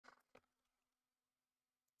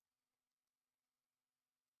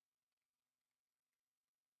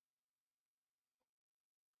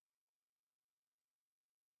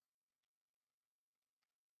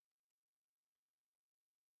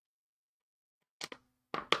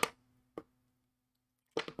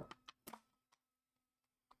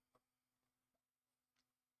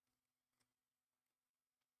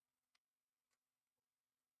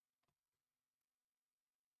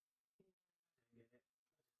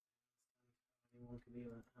everyone can be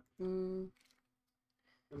like that.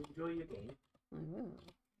 Enjoy your game. I will.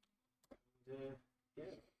 And,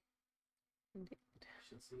 yeah. Indeed.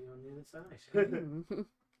 Shall see you on the other side.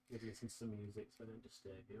 Maybe listen to some music so I don't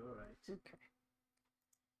disturb you, alright. Okay.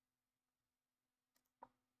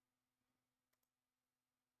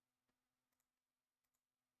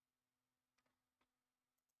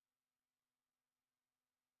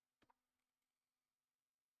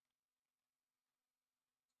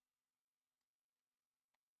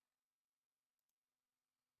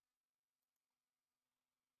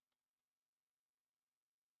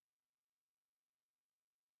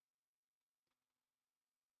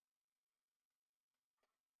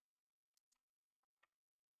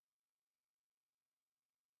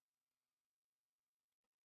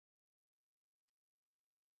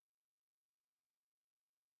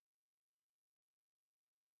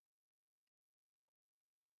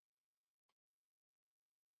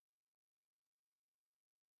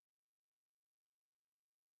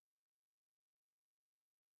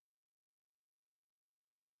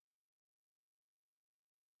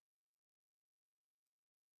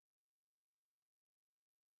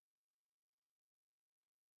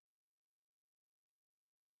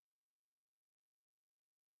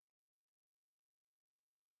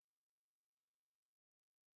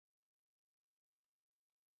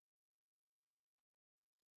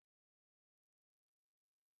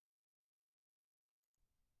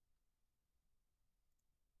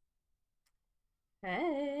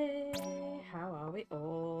 Hey, how are we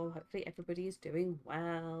all? Hopefully everybody is doing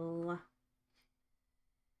well.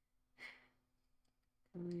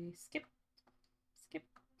 Can we skip? Skip.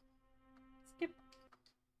 Skip.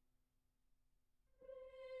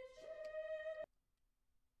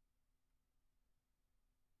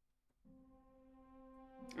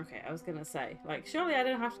 Okay, I was gonna say, like, surely I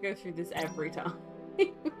don't have to go through this every time.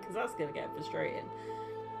 Because that's gonna get frustrating.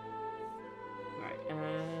 Right,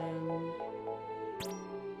 yeah,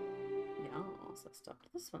 so let's start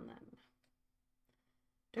with this one then.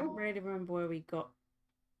 Don't really remember where we got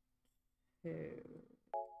to.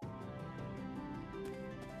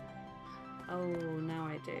 Oh, now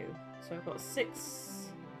I do. So I've got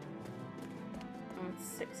 6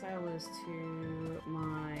 hours to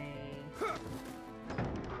my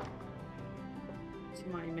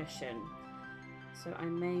mission. So I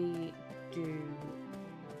may do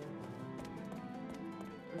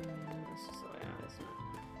this is the way out, isn't it?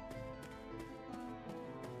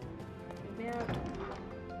 Let me out.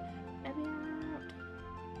 Let me out.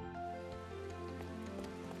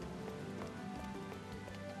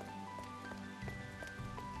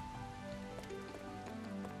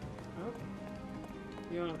 Oh.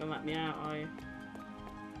 You're not gonna let me out, are you?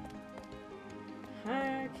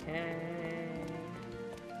 Okay.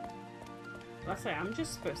 Well, I say I'm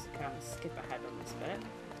just supposed to kind of skip ahead on this bit.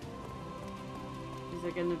 Is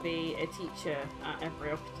there going to be a teacher at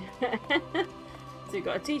every opportunity? So you've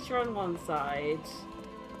got a teacher on one side.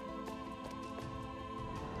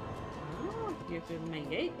 Oh, you have to the main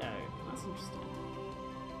gate though. That's interesting.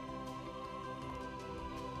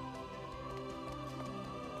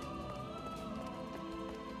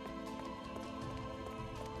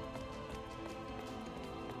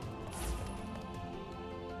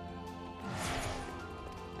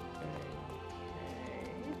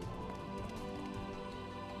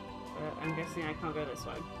 I'm guessing I can't go this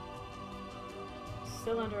way.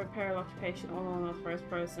 Still under imperial occupation, all unauthorized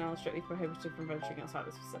personnel strictly prohibited from venturing outside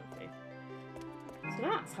this facility. So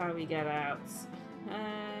that's how we get out.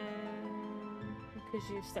 Because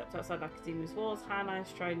you've stepped outside Academia's walls, how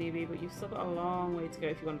nice, try newbie, but you've still got a long way to go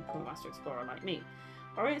if you want to become a master explorer like me.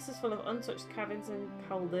 Orient's is full of untouched caverns and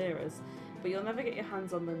calderas, but you'll never get your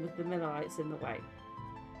hands on them with the Millerites in the way.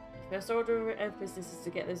 First order of business is to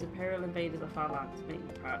get those imperial invaders off our land to make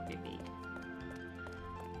me proud, baby.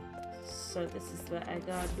 So this is what I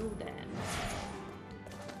gotta do then.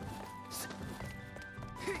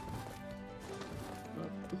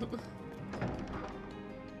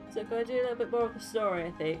 So I'm gonna do a little bit more of a story,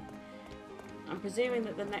 I think. I'm presuming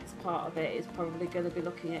that the next part of it is probably going to be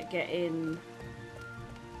looking at getting...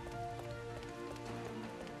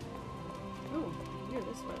 Oh, you go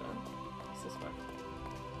this way then. What's this way?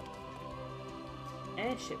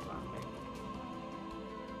 Airship landing.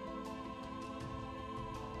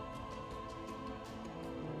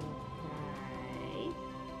 Okay.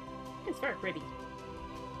 It's very pretty.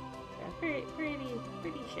 Very pretty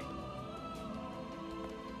ship.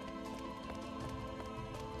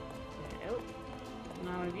 Okay.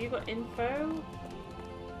 Now, have you got info?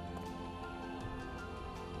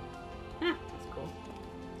 Ah, that's cool.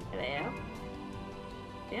 Hello.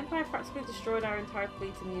 The Empire practically destroyed our entire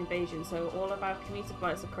fleet in the invasion, so all of our commuter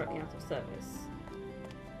flights are currently out of service.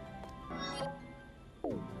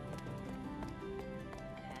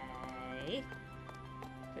 Okay.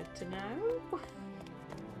 Good to know.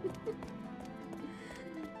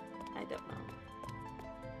 I don't know.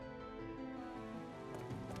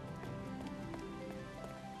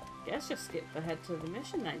 Guess just skip ahead to the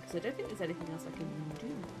mission then, because I don't think there's anything else I can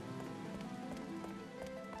do.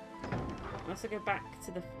 Unless I go back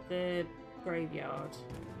to the graveyard.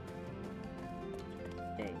 I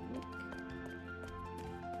think.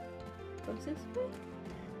 What's this way?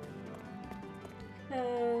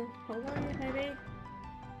 Hold on, maybe?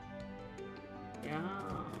 Yes.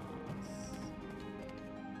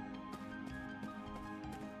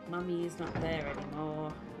 Mummy is not there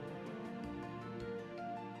anymore.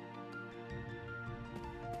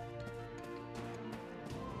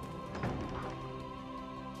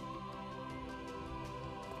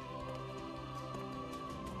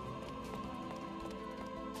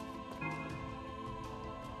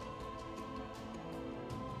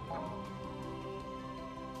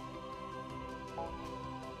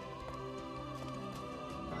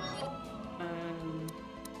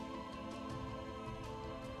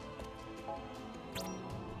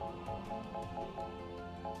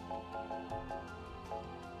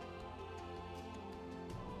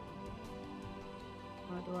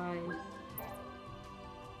 How do I...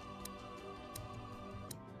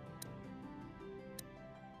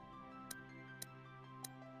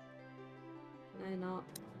 Can I not?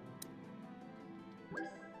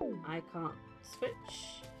 I can't switch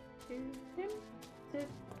to him?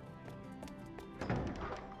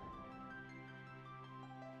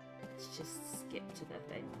 Let's just skip to the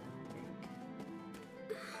thing, I think.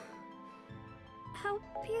 Help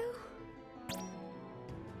you?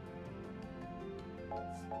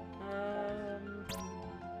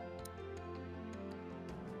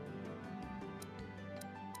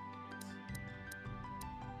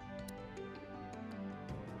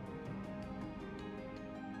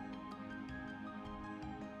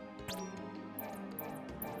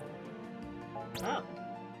 Oh.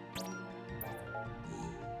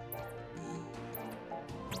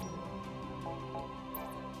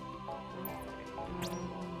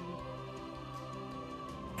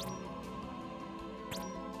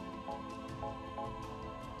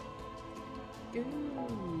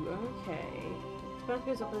 Ooh, okay. Spark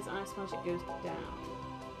goes up as ice magic goes down.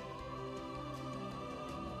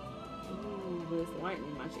 Ooh, as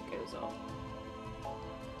lightning magic goes up.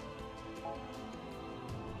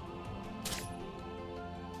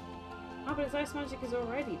 Oh, but his ice magic is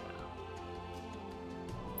already down.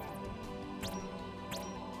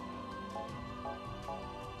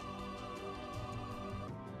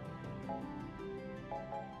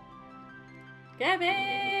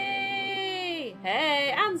 Gabby!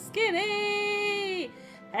 Hey, I'm Skinny!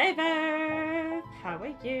 Hey, Beth! How are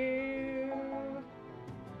you?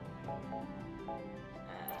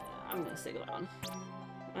 I'm gonna stick with that one.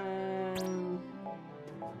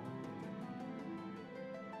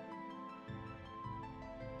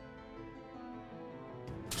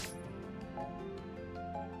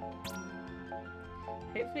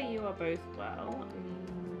 Hopefully you are both well.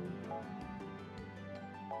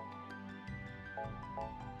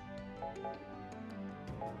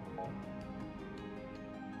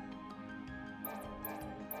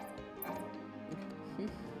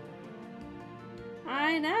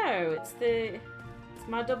 I know, it's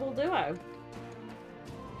my double duo.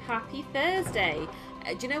 Happy Thursday.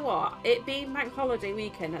 Do you know what? It being bank holiday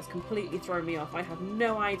weekend has completely thrown me off. I have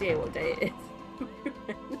no idea what day it is.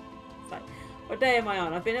 It's like, what day am I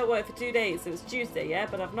on? I've been at work for 2 days, so it's Tuesday, yeah?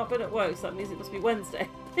 But I've not been at work, so that means it must be Wednesday.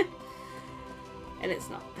 And it's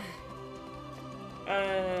not.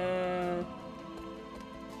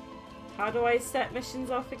 How do I set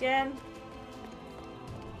missions off again?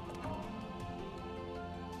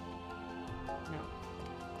 No.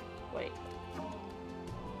 Wait.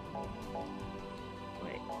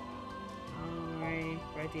 Wait. Alright.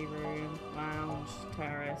 Ready room. Lounge.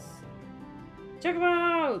 Terrace.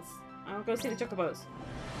 Chocobos! I'll go see the chocobos.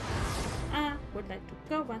 I would like to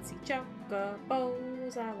go and see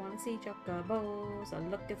chocobos. I want to see chocobos.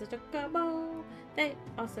 And look at the chocobo. They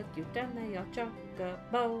are so cute and they are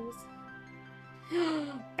chocobos.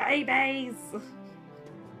 Babies!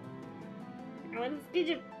 I want to squeeze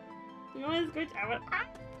it. I want to squeeze it. I want...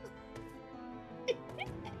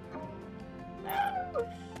 No!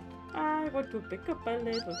 I want to pick up a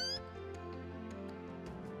little.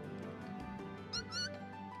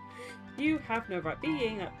 You have no right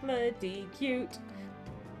being that bloody cute.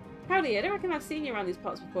 Howdy, I don't reckon I've seen you around these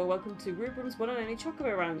parts before. Welcome to Rubrum's one and only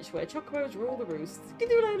Chocobo Ranch, where Chocobos rule the roost. Look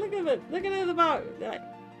at them! Look at them about!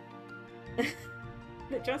 They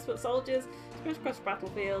transport soldiers, sprint across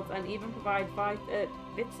battlefields, and even provide Vitzlers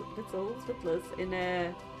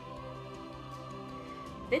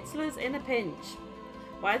in a pinch.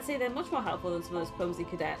 Well, I'd say they're much more helpful than some of those clumsy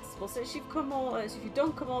cadets. Well, since you've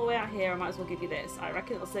don't come all the way out here, I might as well give you this. I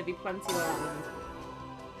reckon it'll save you plenty of.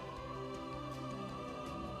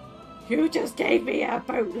 You just gave me a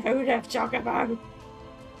boatload of chocobo!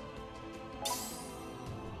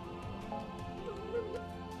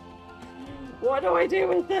 What do I do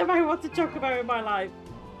with them? I want a chocobo in my life.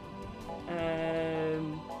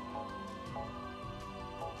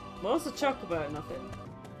 What's a chocobo? Nothing.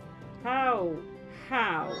 How?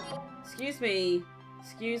 Excuse me.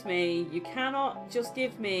 You cannot just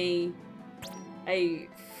give me a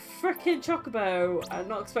frickin' chocobo and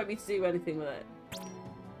not expect me to do anything with it.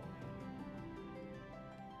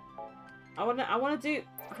 I wanna do.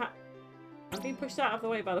 I'm being pushed out of the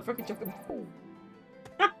way by the frickin' chocobo.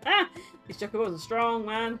 These chocobos are strong,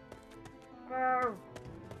 man. Hello.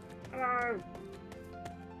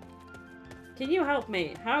 Can you help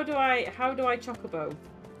me? How do I chocobo?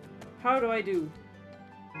 How do I do?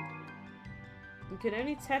 You can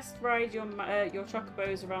only test ride your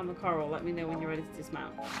chocobos around the coral. Let me know when you're ready to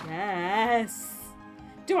dismount. Yes.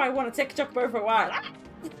 Do I want to take a chocobo for a while?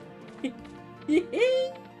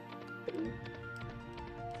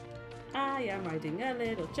 I am riding a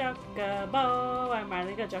little chocobo. I'm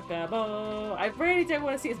riding a chocobo. I really don't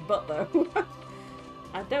want to see his butt though.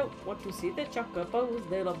 I don't want to see the chocobo's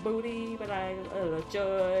little booty, but I got a little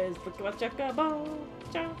choice. Look at my chocobo,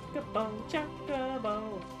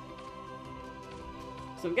 chocobo.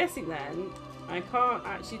 So I'm guessing then I can't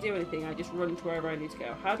actually do anything. I just run to wherever I need to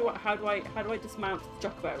go. How do I dismount the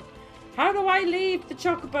chocobo? How do I leave the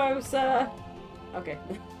chocobo, sir? Okay.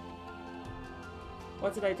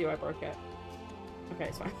 What did I do? I broke it. Okay,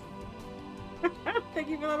 it's fine. Thank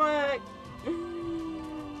you for the work.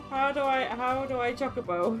 How do I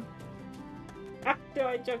chocobo? How do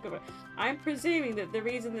I chocobo? I'm presuming that the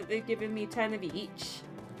reason that they've given me 10 of each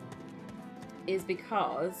is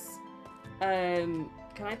because can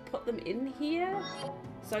I put them in here?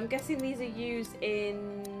 So I'm guessing these are used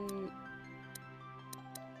in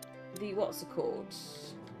the what's it called?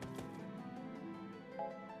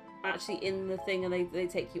 Actually in the thing, and they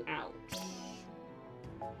take you out.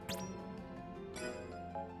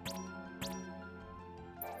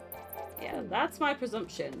 Yeah, that's my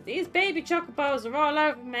presumption. These baby chocobos are all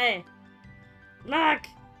over me. Look!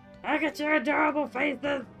 Look at your adorable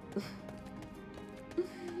faces!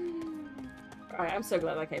 Right, I'm so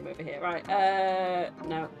glad I came over here. Right,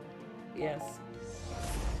 no. Yes.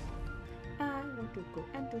 I want to go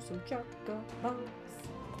and do some chocobos.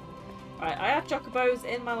 Right, I have chocobos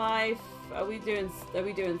in my life. Are we doing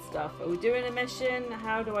stuff? Are we doing a mission?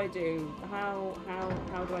 How do I do? How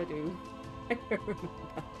do I do? I don't remember.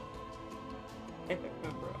 I don't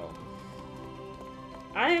remember at all.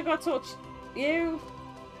 I ain't got to talk to you.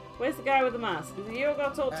 Where's the guy with the mask? Is it you I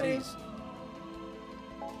got to talk to?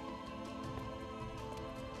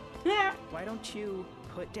 Why don't you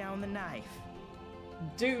put down the knife?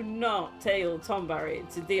 Do not tell Tom Barry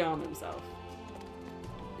to de-arm himself.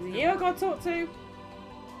 Is it you I got to talk to?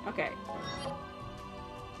 Okay.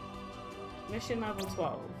 Mission level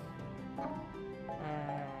 12.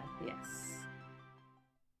 Yes.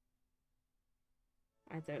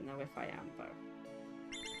 I don't know if I am, though.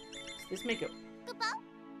 Let's make it.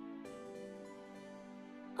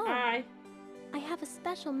 Oh, Hi. I have a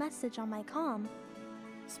special message on my comm.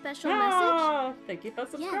 Special Oh, thank you for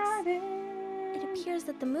subscribing. It appears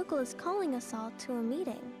that the Moogle is calling us all to a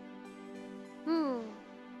meeting. message?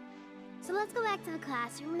 So let's go back to the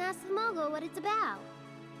classroom and ask the Moogle what it's about.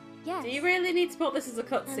 Yes. Do you really need to put this as a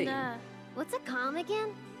cutscene? And, what's a comm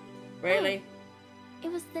again? Really?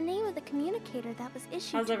 It was the name of the communicator that was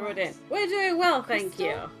issued How's to everyone us. doing? We're doing well, thank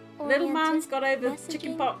you. Crystal Little man's got over messaging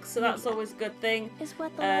chicken pox, so that's media always a good thing. Is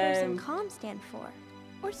what the letters in comm stand for.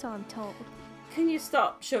 Or so I'm told. Can you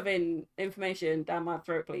stop shoving information down my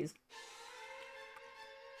throat, please?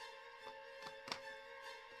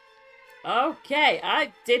 Okay,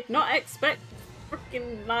 I did not expect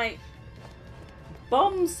freaking, like,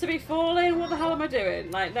 bombs to be falling. What the hell am I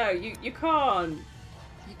doing? Like, no, you can't.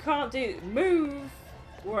 You can't do... Move!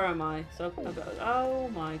 Where am I? So, I've got... Oh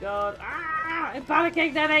my god. Ah! I'm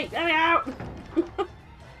panicking, Daddy! Let me out!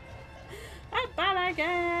 I'm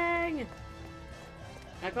panicking!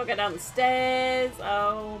 I can't get down the stairs.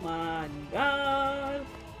 Oh my god.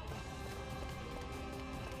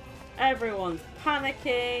 Everyone's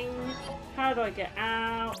panicking. How do I get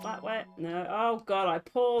out? That way? No. Oh god, I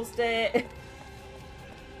paused it.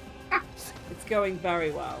 It's going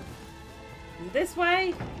very well. This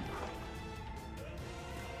way?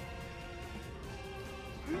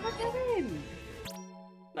 Where am I going?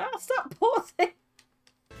 No, stop pausing!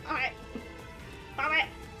 Alright. Damn it!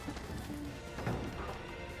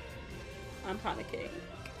 I'm panicking.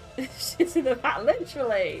 She's in the back,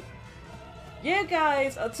 literally. You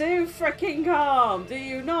guys are too freaking calm. Do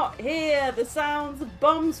you not hear the sounds of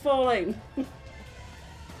bombs falling?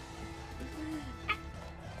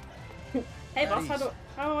 Hey boss,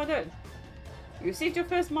 how am I doing? You received your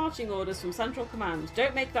first marching orders from Central Command.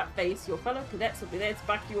 Don't make that face. Your fellow cadets will be there to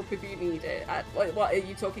back you up if you need it. What are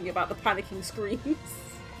you talking about? The panicking screams?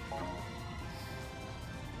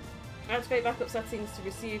 Activate backup settings to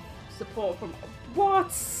receive support from...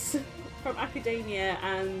 What? From academia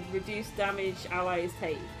and reduce damage allies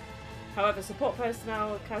take. However, support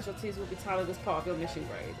personnel casualties will be tallied as part of your mission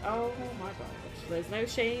grade. Oh my gosh. There's no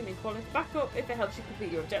shame in calling for backup if it helps you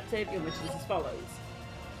complete your objective. Your mission is as follows.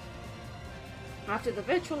 After the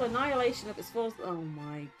virtual annihilation of its force... Oh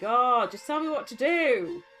my god. Just tell me what to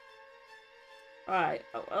do. Alright.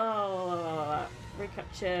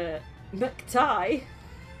 Recapture McTie.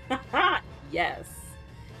 Yes.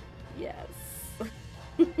 Yes.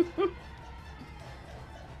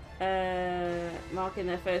 Marking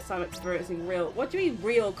their first time experiencing real... What do you mean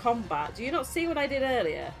real combat? Do you not see what I did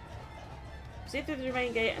earlier? Proceed through the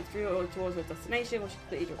main gate and through towards your destination once you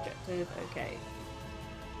complete your objective. Okay.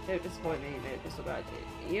 Don't disappoint me, no, just what I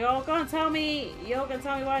do. You all gonna tell me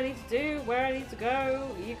what I need to do, where I need to go?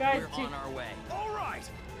 You guys We're on our way. Alright!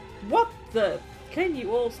 What the? Can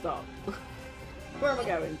you all stop? Where am I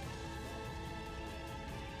going?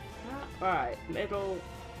 Alright, middle.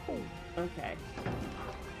 Ooh, okay.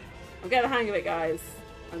 I'm getting the hang of it, guys.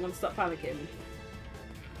 I'm gonna stop panicking.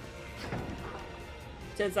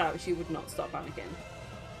 Turns out she would not stop panicking.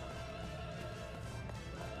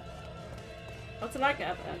 What's it like?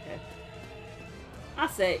 Okay.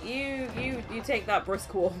 That's it. You take that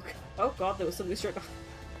brisk walk. Oh god, there was something straight behind.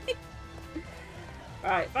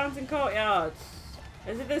 Right, Fountain Courtyard.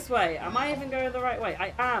 Is it this way? Am I even going the right way?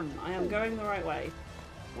 I am. I am going the right way.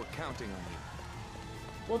 We're counting on you.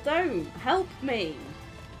 Well, don't. Help me.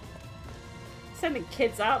 Sending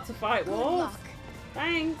kids out to fight wars.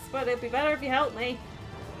 Thanks, but it'd be better if you helped me.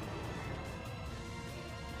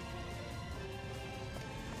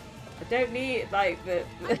 I don't need, like, the...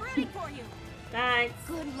 I'm ready for you. Thanks.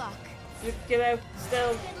 Good luck. You know,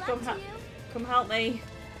 still, Good luck come help me.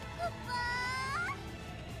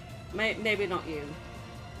 Maybe not you.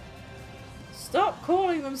 Stop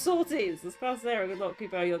calling them sorties! This class there, good luck,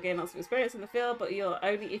 Kubo. You'll gain lots of experience in the field, but you'll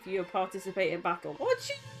only if you participate in battle. What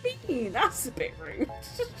do you mean? That's a bit rude.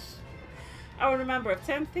 I will remember, if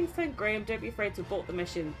things turn grim, don't be afraid to abort the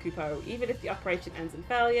mission, Kupo. Even if the operation ends in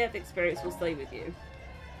failure, the experience will stay with you.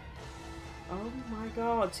 Oh my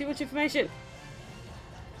god, too much information!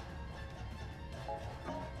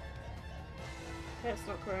 Let's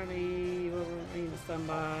not currently will remain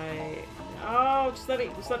standby. Oh, just let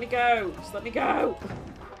me go. Just let me go.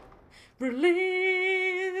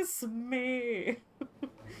 Release me.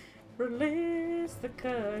 Release the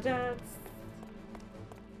cadets.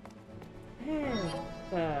 Where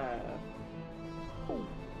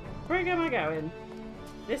am I going?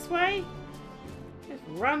 This way? This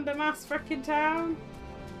random ass frickin' town?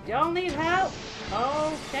 Y'all need help?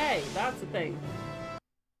 Okay, that's the thing.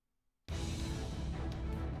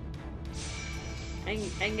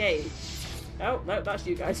 Engage. Oh, no, that's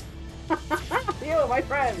you guys. You're my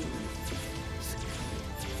friends.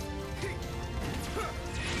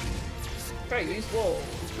 Great, use wall.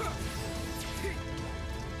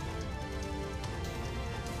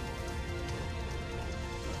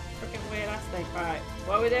 Freaking weird ass thing. Right,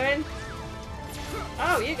 what are we doing?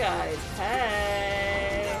 Oh, you guys.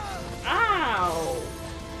 Hey. Ow.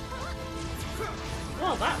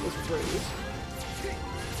 Well, that was rude.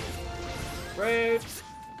 Rude.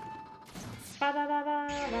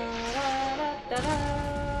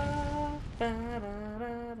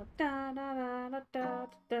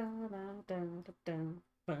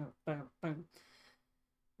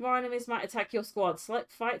 More enemies might attack your squad.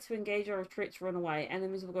 Select fight to engage or retreat to run away.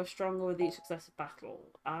 Enemies will go stronger with each successive battle.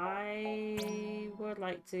 I would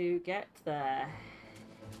like to get the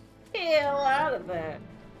hell out of there.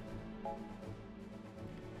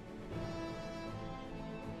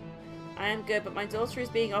 I am good, but my daughter is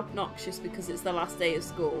being obnoxious because it's the last day of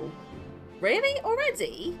school. Really?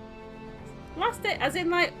 Already? Last day? As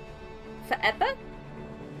in, like, forever?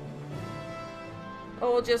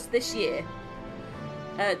 Or just this year?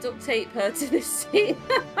 Duct tape her to this seat.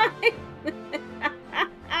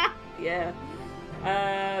 Yeah.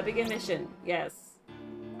 Begin mission. Yes.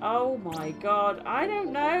 Oh my god. I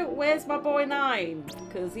don't know. Where's my boy 9?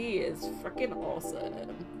 Because he is freaking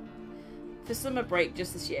awesome. For summer break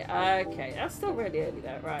just this year. Okay, that's still really early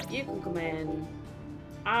though. Right, you can come in.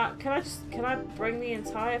 Can I bring the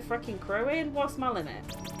entire freaking crew in? What's my limit?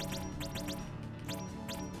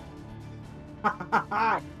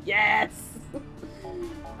 Yes!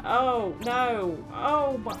 Oh, no.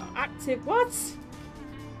 Oh, my active. What?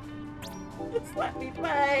 Just let me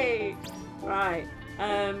play. Right.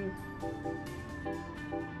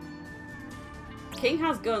 King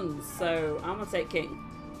has guns, so I'm gonna take King.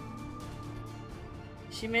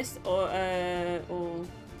 She missed or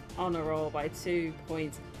honor roll by 2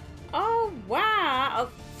 points. Oh wow!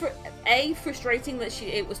 Frustrating that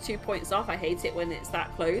it was 2 points off. I hate it when it's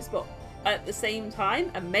that close, but at the same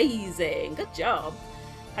time, amazing. Good job.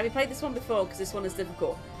 Have you played this one before? Because this one is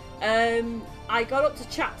difficult. I got up to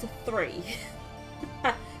chapter 3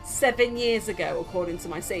 7 years ago, according to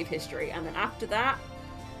my save history, and then after that,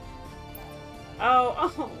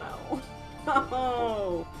 oh no.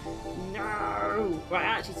 Oh no! Right,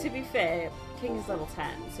 actually, to be fair, King is level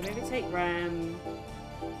 10, so maybe take Rem.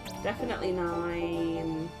 Definitely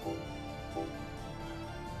 9.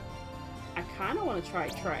 I kind of want to try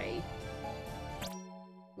Trey.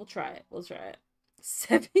 We'll try it. We'll try it.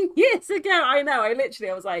 7 years ago, I know. I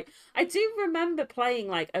was like, I do remember playing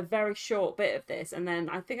like a very short bit of this, and then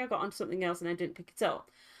I think I got onto something else and I didn't pick it up.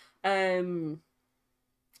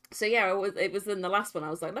 So yeah, it was in the last one. I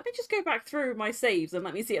was like, let me just go back through my saves and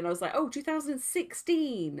let me see it. And I was like, oh,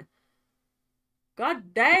 2016.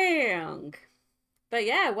 God dang. But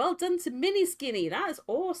yeah, well done to Mini Skinny. That is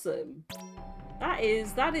awesome. That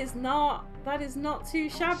is not too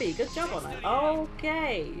shabby. Good job on it.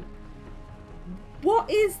 Okay. What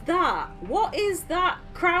is that? What is that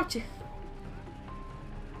crouching?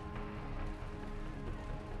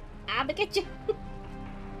 I'ma get you.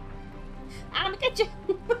 I'ma get you.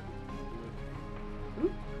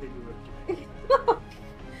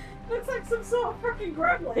 Looks like some sort of freaking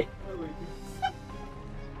gremlin.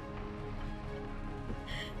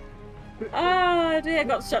 Oh dear, I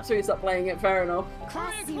got strapped so he stopped playing it, fair enough.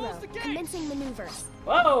 Class 0, commencing maneuvers.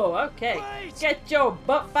 Whoa, okay. Get your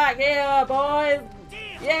butt back here, boys.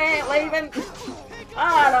 You ain't leaving.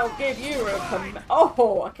 I don't give you a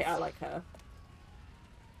oh, okay, I like her.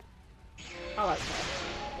 I like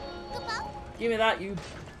her. Give me that, you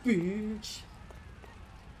bitch.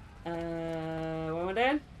 What am I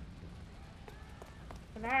doing?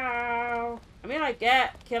 Hello. I mean, I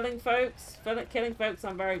get killing folks. Killing folks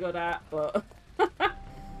I'm very good at, but...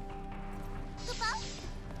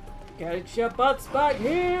 Get your butts back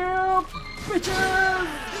here, bitches!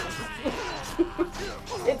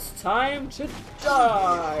 It's time to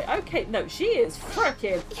die. Okay, no, she is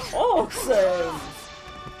freaking awesome.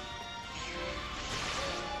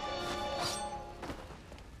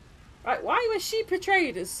 Right, why was she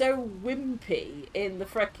portrayed as so wimpy in the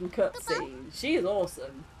freaking cutscene? She is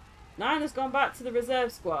awesome. 9 has gone back to the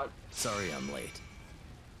reserve squad. Sorry I'm late.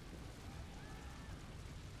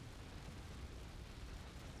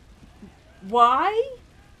 Why?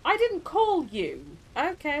 I didn't call you.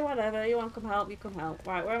 Okay, whatever. You want to come help, you come help.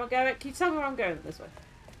 Right, where am I going? Can you tell me where I'm going this way?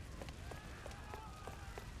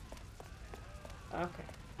 Okay.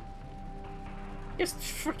 Just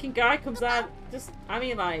freaking guy comes out. Just, I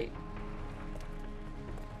mean, like...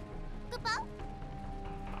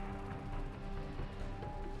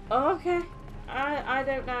 Oh, okay. I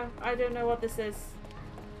don't know. I don't know what this is.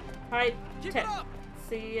 Hi,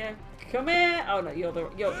 see ya. Come here. Oh no, you're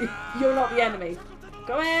not the enemy.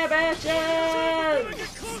 Come here, bitches.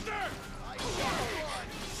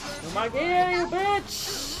 Come back here, you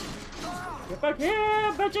bitch. Get back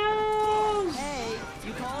here, bitches. Hey,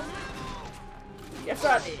 you called? Yes,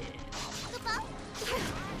 I did.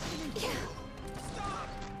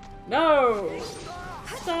 No.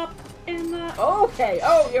 Stop. In the... Okay,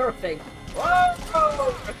 oh, you're a thing. Whoa,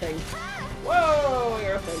 you're a thing. Whoa,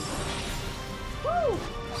 you're a thing. Woo!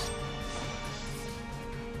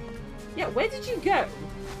 Yeah, where did you go?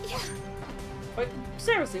 Wait,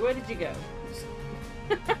 seriously, where did you go?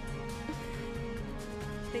 I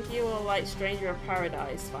think you will like Stranger of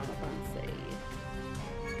Paradise, Final Fantasy.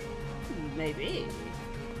 Maybe.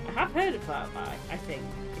 I have heard of that, I think,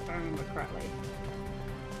 if I remember correctly.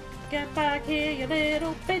 Get back here, you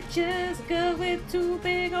little bitches. A girl with 2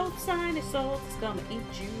 big old dinosaurs is gonna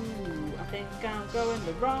eat you. I think I'm going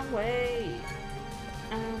the wrong way.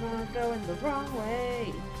 I'm going the wrong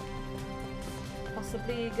way.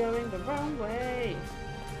 Possibly going the wrong way.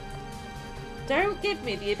 Don't give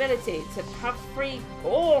me the ability to have free.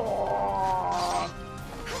 Oh!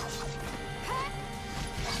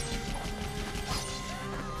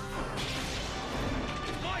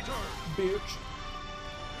 My turn. Bitch.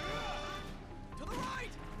 To the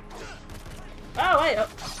right. Oh, wait.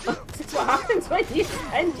 This is what happens when you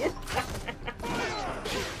send your.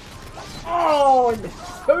 Oh, in the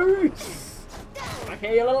face!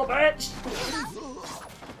 Okay, you little bitch.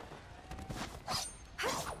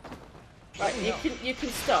 Right, you can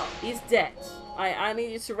stop. He's dead. I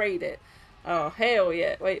need you to read it. Oh hell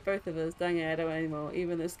yeah! Wait, both of us. Dang it, I don't anymore.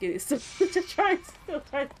 Even though Skinny's still trying to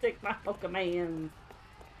take my Pokemon.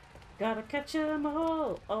 Gotta catch 'em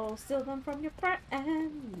all steal them from your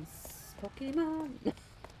friends, Pokemon.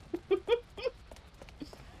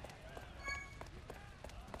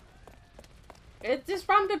 It's just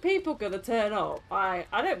random people gonna turn up. I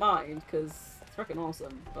don't mind because it's freaking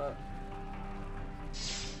awesome, but.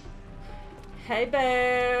 Hey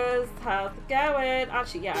Booze, how's it going?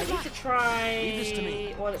 Actually, yeah, I need to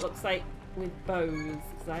try what it looks like with bows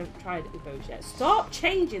because I haven't tried it with bows yet. Stop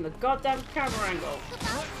changing the goddamn camera angle.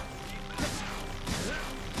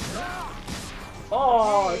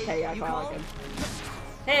 Oh, okay, yeah, I can't like him.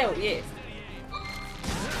 Hell yes.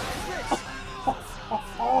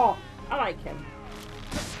 I like him.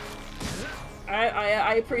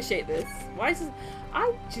 I appreciate this. Why is this?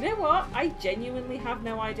 Do you know what? I genuinely have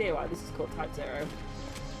no idea why this is called Type 0.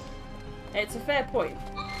 It's a fair point.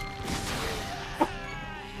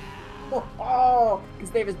 Oh,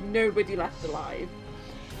 because there is nobody left alive.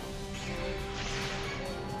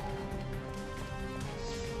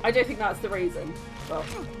 I don't think that's the reason. But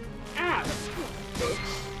ow,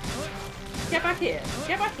 bitch! Get back here!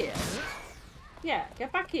 Get back here! Yeah,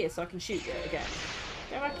 get back here so I can shoot you again.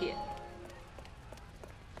 Get back here,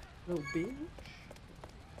 little bitch.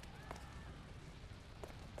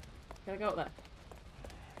 Gotta go up there.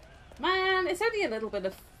 Man, it's only a little bit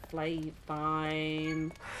of flame.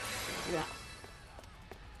 Fine. Yeah.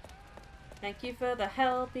 Thank you for the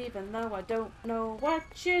help, even though I don't know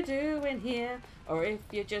what you're doing here. Or if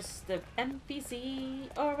you're just an NPC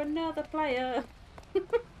or another player.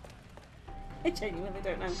 I genuinely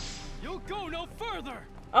don't know. You'll go no further.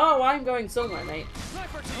 Oh, I'm going somewhere, mate.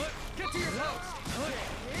 Sniper team, get to your post.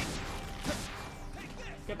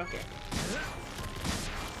 Get back here.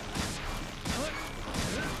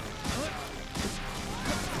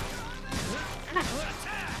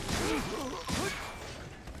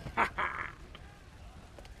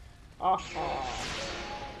 Oh,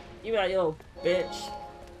 you that little bitch.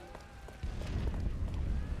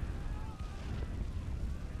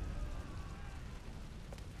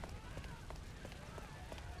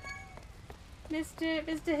 Mr.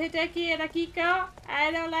 Hideki and Akiko, I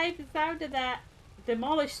don't like the sound of that.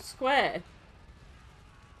 Demolished square.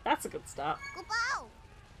 That's a good start.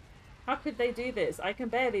 How could they do this? I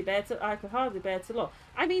could hardly bear to look.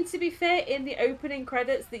 I mean, to be fair, in the opening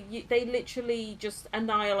credits, they literally just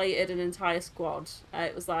annihilated an entire squad.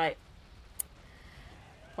 It was like,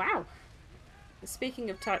 wow. Speaking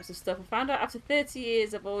of types of stuff, I found out after 30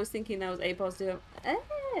 years of always thinking there was A positive.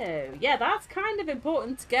 Oh, yeah, that's kind of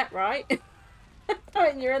important to get right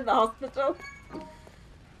when you're in the hospital.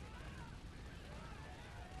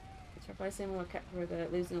 By saying more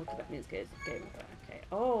losing all Quebec means game over. Okay.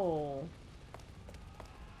 Oh.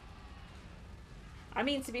 I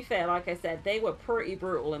mean, to be fair, like I said, they were pretty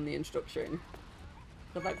brutal in the instruction.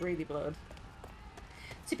 They're like really blood.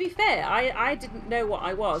 To be fair, I didn't know what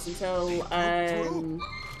I was until ow.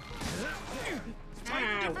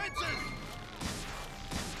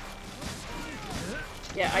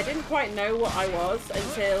 Yeah, I didn't quite know what I was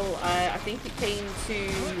until I think it came to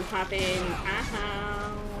having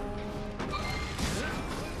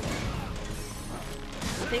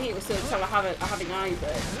I think it was until having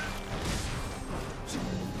Isaac.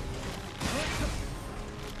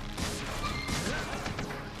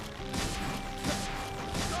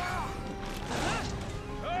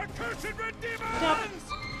 Accursed red demons!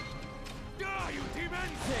 Die, you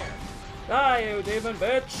demons! Die, you demon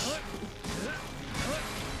bitch!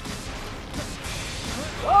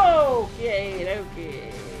 Okay,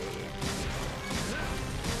 okay.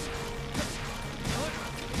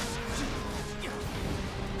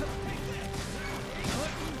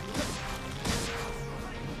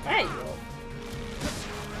 Hey!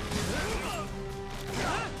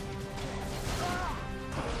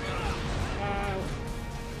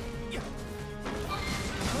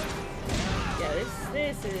 Yeah,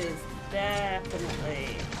 this is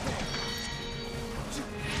definitely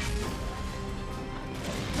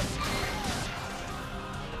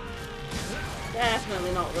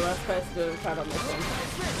not the best person to have had on this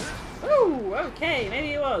one. Oh, okay,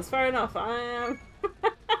 maybe it was. Fair enough. My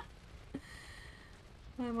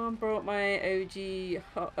mum brought my OG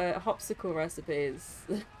hopsicle recipes.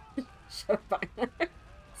 Shut back now.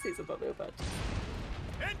 See some little bad.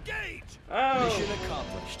 Engage! Oh, Mission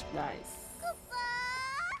accomplished. nice.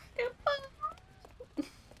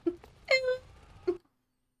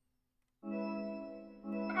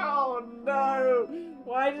 Oh no!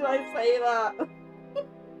 Why did I say that?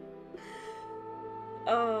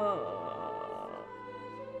 Oh.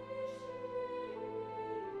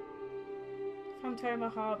 Phantoma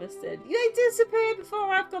harvested. They disappeared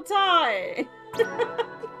before I've got time!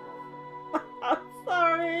 I'm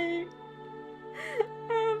sorry.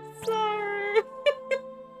 I'm sorry.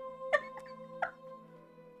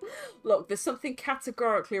 Look, there's something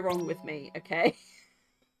categorically wrong with me, okay?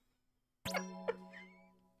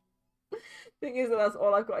 Thing is that that's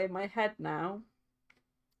all I've got in my head now.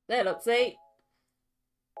 There, look, see?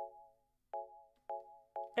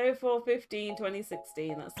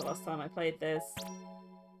 04/15/2016, that's the last time I played this.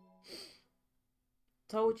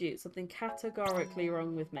 Told you, something categorically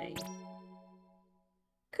wrong with me.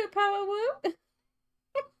 Kupoa woo!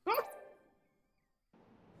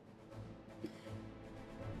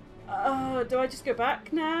 Oh, do I just go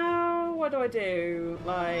back now? What do I do?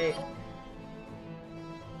 Like...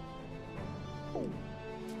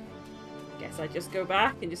 Guess I just go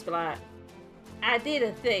back and just be like, I did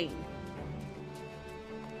a thing.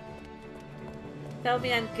 Tell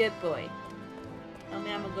me I'm a good boy. Tell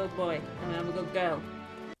me I'm a good boy. Tell me I'm a good girl.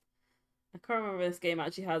 I can't remember if this game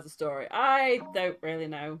actually has a story. I don't really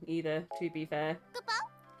know either, to be fair.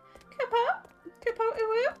 Kupo? Kupo?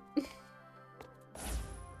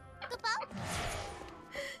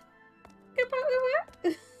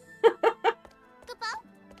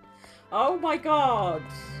 Oh my god!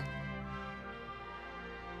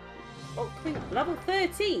 Oh, level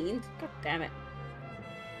 13? God damn it.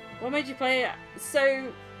 What made you play it?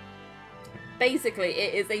 So, basically,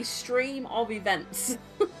 it is a stream of events.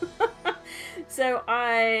 So,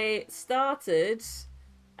 I started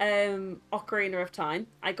Ocarina of Time.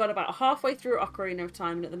 I got about halfway through Ocarina of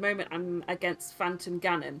Time, and at the moment, I'm against Phantom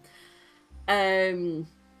Ganon.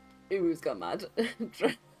 Who's gone mad?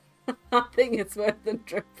 I think it's worse than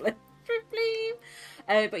Dripling.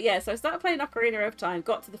 But yeah, so I started playing Ocarina of Time,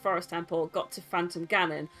 got to the Forest Temple, got to Phantom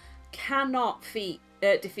Ganon. Cannot defeat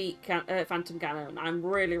Phantom Ganon. I'm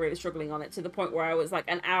really, really struggling on it, to the point where I was like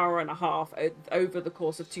an hour and a half over the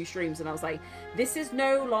course of 2 streams, and I was like, this is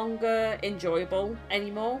no longer enjoyable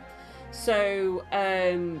anymore. So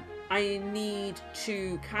I need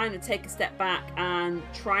to kind of take a step back and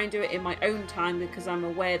try and do it in my own time, because I'm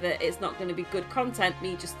aware that it's not going to be good content,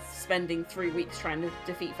 me just spending 3 weeks trying to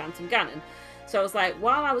defeat Phantom Ganon. So I was like,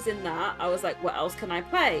 while I was in that, I was like, what else can I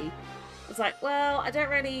play? I was like, well, I don't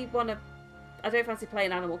fancy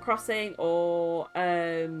playing Animal Crossing or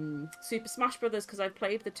Super Smash Brothers, because I've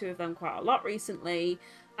played the 2 of them quite a lot recently.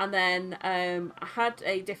 And then I had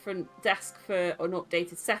a different desk for an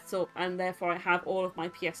updated setup, and therefore I have all of my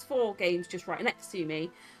PS4 games just right next to me.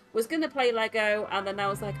 Was going to play Lego, and then I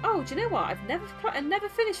was like, oh, do you know what? I've never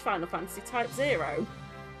finished Final Fantasy Type 0.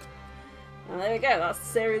 And there we go, that's the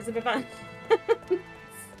series of events.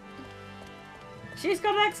 She's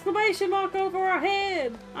got an exclamation mark over her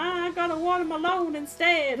head. I gotta want him alone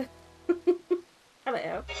instead.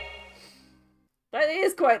 Hello. That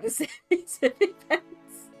is quite the series of events.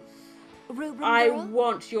 I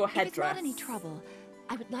want your headdress. If it's not any trouble,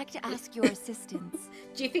 I would like to ask your assistance.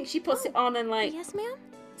 Do you think she puts it on and like Yes, ma'am?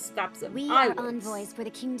 stabs him? We are envoys for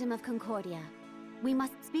the Kingdom of Concordia. We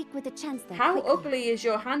must speak with the Chancellor. How quickly. ugly is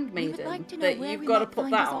your handmaiden We would like to know that where you've we got to might put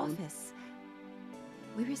find that his on? office.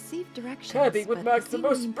 We received directions. Kirby would but make the they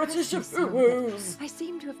most seem British of impressive, so woo-woos. I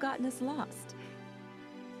seem to have gotten us lost.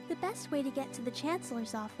 The best way to get to the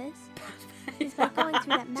Chancellor's office is by going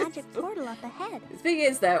through that magic portal up ahead. The thing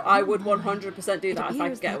is, though, I would my. 100% do It that if I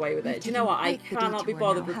appears could get that away with we've it. Do you know what? I taken quite the cannot be detour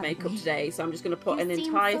bothered now, with haven't makeup we? today, so I'm just going to put You an seem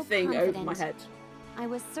entire so thing over my confident. head. I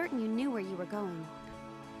was certain you knew where you were going.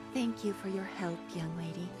 Thank you for your help, young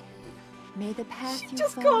lady. May the path you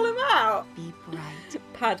Just follow call him out. be bright.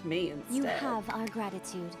 Pad me instead. You have our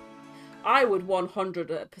gratitude. I would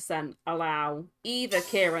 100% allow either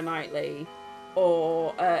Keira Knightley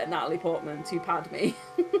or Natalie Portman to pad me.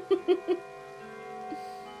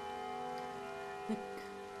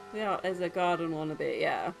 Yeah, there's a garden wannabe,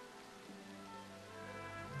 yeah.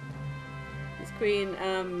 It's Queen,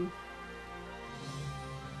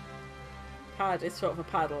 pad is short for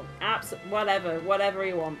paddle. Whatever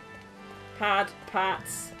you want. Pad,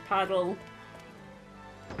 pats, paddle.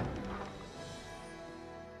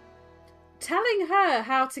 Telling her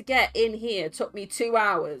how to get in here took me 2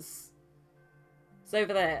 hours. It's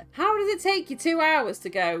over there. How does it take you 2 hours to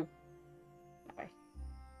go? That way.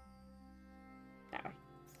 That way.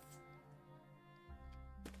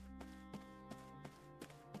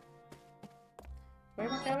 Where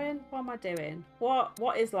am I going? What am I doing?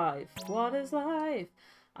 What is life? What is life?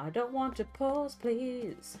 I don't want to pause,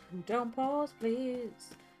 please. Don't pause,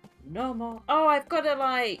 please. No more. Oh, I've got to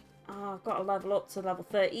like... Oh, I've got to level up to level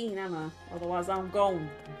 13, haven't I? Otherwise I'm going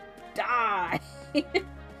to die.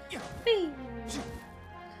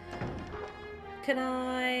 Can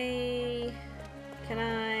I...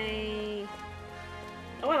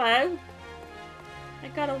 Oh, hello. I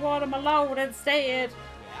gotta water my load instead.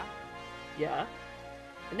 Yeah?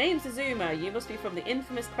 The name's Azuma. You must be from the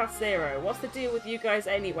infamous Class Zero. What's the deal with you guys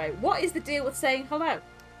anyway? What is the deal with saying hello?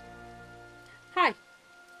 Hi.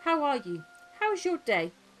 How are you? How's your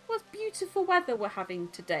day? What beautiful weather we're having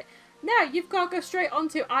today. Now you've got to go straight on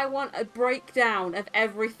to I want a breakdown of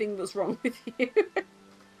everything that's wrong with you.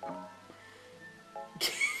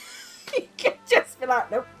 You can just be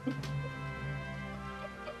like, nope.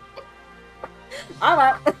 I'm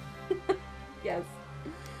out. Yes.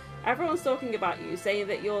 Everyone's talking about you, saying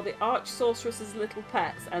that you're the arch sorceress's little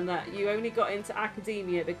pets and that you only got into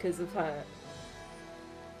academia because of her.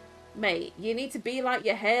 Mate, you need to be like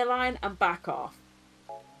your hairline and back off.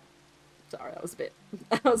 Sorry, that was a bit...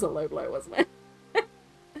 That was a low blow, wasn't it?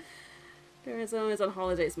 Whereas always on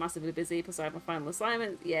holiday, it's massively busy, plus I have my final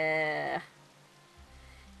assignment. Yeah.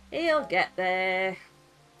 He'll get there.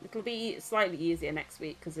 It'll be slightly easier next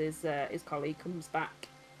week because his colleague comes back.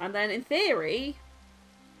 And then, in theory...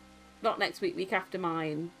 Not next week, week after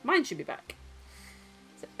mine. Mine should be back.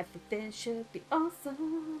 So everything should be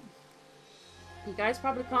awesome. You guys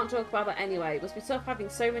probably can't talk about that anyway. It must be tough having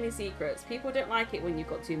so many secrets. People don't like it when you've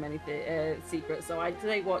got too many secrets, so I'd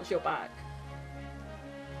say watch your back.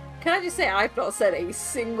 Can I just say I've not said a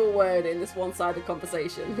single word in this one-sided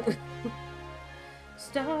conversation.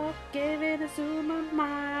 Stop giving Azuma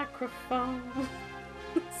microphones.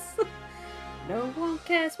 No one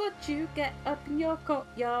cares what you get up in your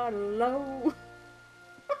courtyard low.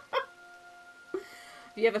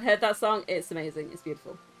 Have you ever heard that song? It's amazing. It's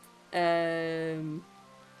beautiful. I've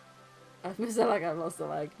missed a leg. I've lost a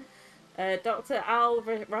leg. Dr.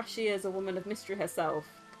 Al-Rashi is a woman of mystery herself.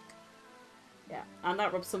 Yeah, and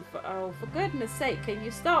that rubs some... Oh, for goodness sake, can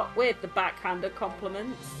you stop with the backhanded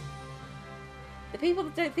compliments? The people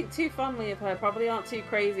that don't think too fondly of her probably aren't too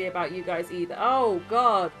crazy about you guys either. Oh,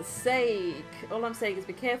 God's sake. All I'm saying is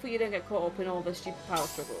be careful you don't get caught up in all the stupid power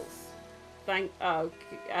struggles. Oh,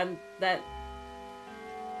 and then...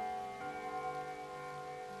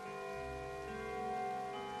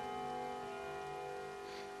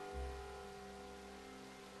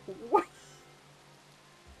 What?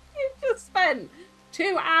 You've just spent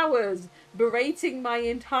 2 hours berating my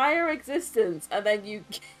entire existence and then you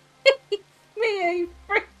gave me a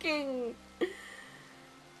freaking...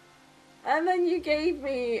 And then you gave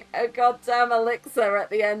me a goddamn elixir at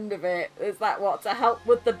the end of it. Is that what? To help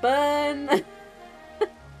with the burn?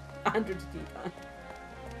 100 to deep.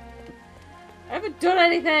 I haven't done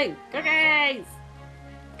anything! Cookies!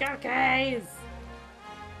 Cookies!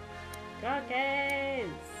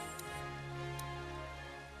 Cookies!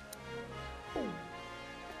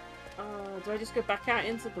 Do I just go back out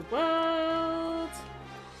into the world?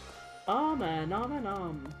 To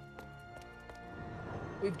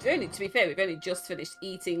be fair, we've only just finished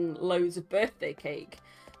eating loads of birthday cake.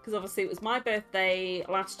 Because obviously it was my birthday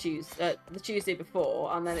last Tuesday, the Tuesday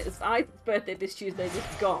before, and then it was Isaac's birthday this Tuesday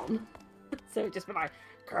just gone. So it just been like,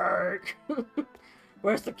 cake!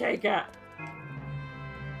 Where's the cake at?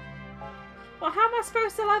 Well, how am I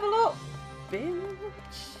supposed to level up?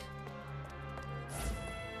 Bitch.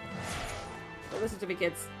 But listen to me,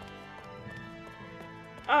 kids.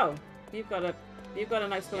 Oh, you've got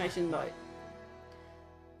an exclamation note.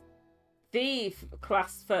 The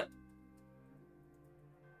class for...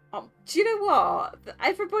 do you know what?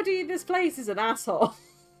 Everybody in this place is an asshole.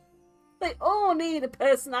 They all need a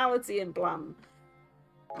personality and plan.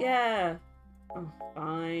 Yeah. Oh,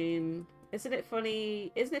 fine. Isn't it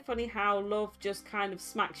funny? Isn't it funny how love just kind of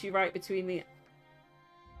smacks you right between the...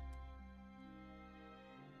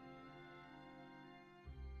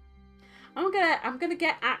 I'm gonna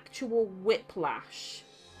get actual whiplash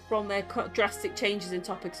from their drastic changes in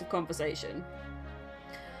topics of conversation.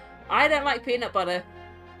 I don't like peanut butter,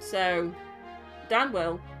 so Dan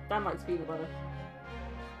will. Dan likes peanut butter.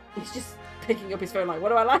 He's just picking up his phone like, what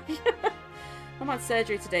do I like? I'm had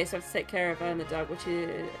surgery today, so I have to take care of her and the dog, which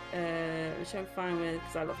I'm fine with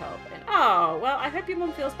because I love helping. Oh, well, I hope your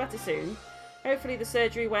mum feels better soon. Hopefully the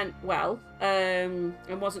surgery went well and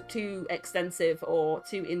wasn't too extensive or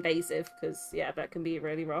too invasive, because, yeah, that can be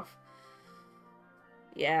really rough.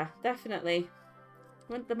 Yeah, definitely.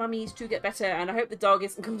 I want the mummies to get better, and I hope the dog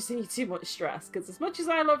isn't causing you too much stress, because as much as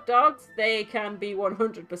I love dogs, they can be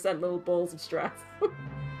 100% little balls of stress.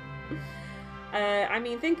 I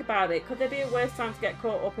mean, think about it. Could there be a worse time to get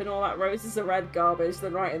caught up in all that roses are red garbage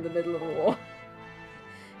than right in the middle of a war?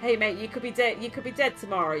 Hey mate, you could be dead. You could be dead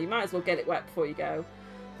tomorrow. You might as well get it wet before you go.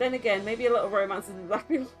 Then again, maybe a little romance is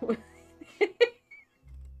exactly what.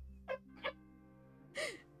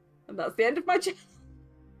 And that's the end of my channel.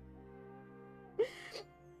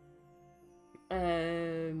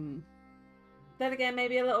 Then again,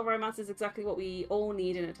 maybe a little romance is exactly what we all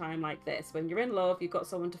need in a time like this. When you're in love, you've got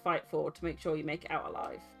someone to fight for to make sure you make it out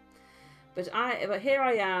alive. But here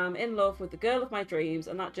I am, in love with the girl of my dreams,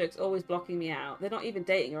 and that jerk's always blocking me out. They're not even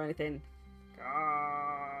dating or anything.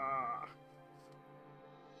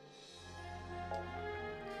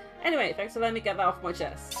 Anyway, thanks for letting me get that off my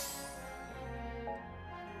chest.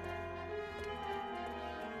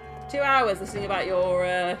 2 hours listening about your,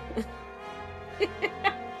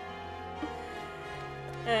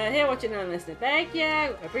 here watching and listening. Thank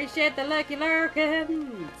you! Appreciate the lucky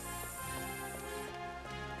lurkins!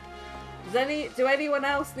 Do anyone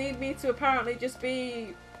else need me to apparently just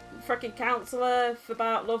be freaking counsellor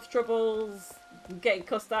about love troubles, getting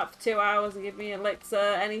cussed out for 2 hours and give me elixir,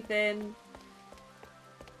 anything?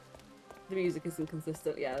 The music isn't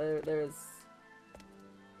consistent. Yeah, there is.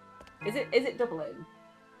 Is it doubling?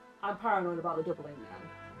 I'm paranoid about the doubling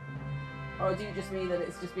now. Or do you just mean that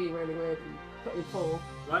it's just being really weird and put in full?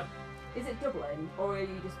 What? Is it doubling, or do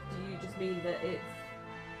you just mean that it's?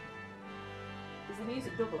 Is the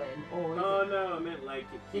music doubling, or? Oh no, I meant like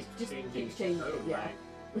it just changing. keeps changing. Tone, Yeah. right?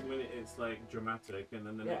 One minute it's like dramatic, and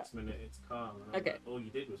then the next minute it's calm. Okay. Like, all you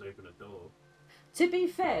did was open a door. To be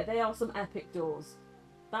fair, they are some epic doors.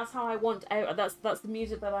 That's how I want out. That's the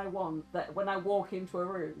music that I want. That when I walk into a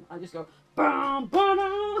room, I just go bam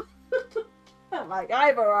bam. I'm like,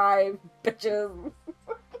 I've arrived, bitches.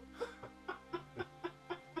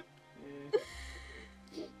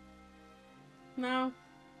 No,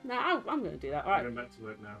 I'm gonna do that. All right. I'm going back to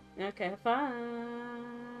work now. Okay,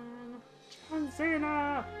 fine. John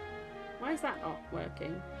Cena. Why is that not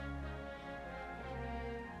working?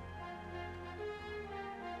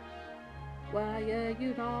 Why are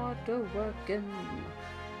you not working?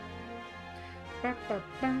 Ba, ba,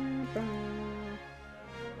 ba, ba.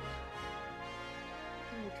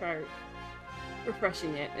 I'll try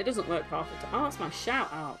refreshing it. It doesn't work half the time. Oh, that's my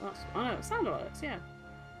shout out. I know, sound alerts, yeah.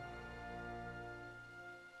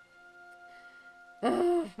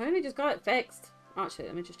 I only just got it fixed. Actually,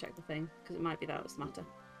 let me just check the thing, because it might be that was the matter.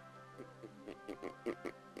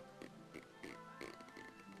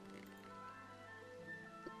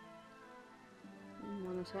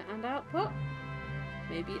 Monitor and output.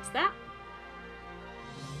 Maybe it's that.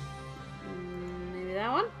 Maybe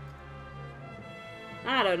that one.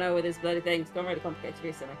 I don't know with this bloody thing. It's gone really complicated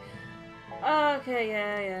recently. Okay,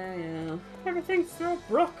 yeah. Everything's so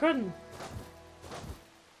broken.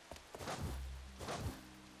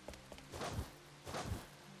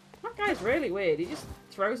 That guy's really weird. He just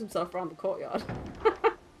throws himself around the courtyard.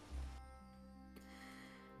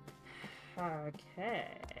 Okay.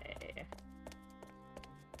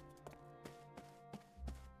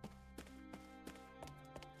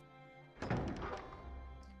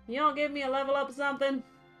 You don't give me a level up or something?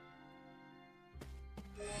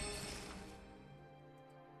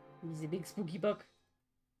 He's a big spooky bug.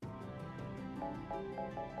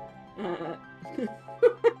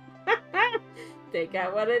 Take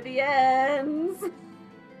out one of the ends.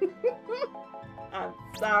 I'm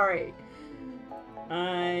sorry.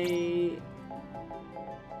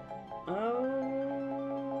 Oh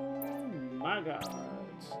my god.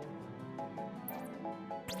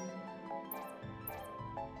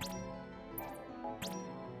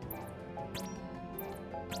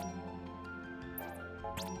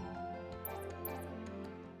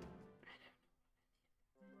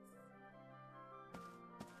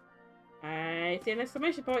 I see an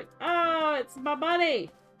exclamation point. Oh, it's my buddy.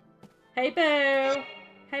 Hey, boo.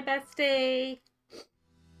 Hey, bestie.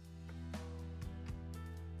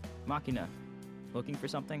 Machina, looking for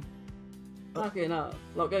something? Machina,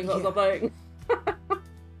 looking for something.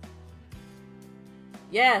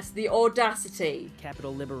 Yes, the audacity.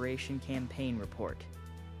 Capital Liberation Campaign report.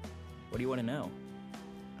 What do you want to know?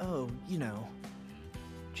 Oh, you know,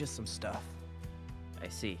 just some stuff. I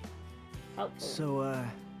see. Helpful. So,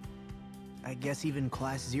 I guess even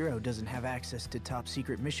Class 0 doesn't have access to top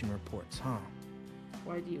secret mission reports, huh?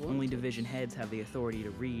 Why do you want Only to? division heads have the authority to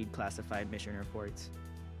read classified mission reports.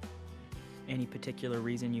 Any particular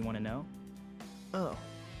reason you want to know? Oh,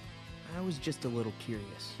 I was just a little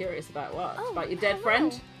curious. Curious about what? Oh, About your dead hello.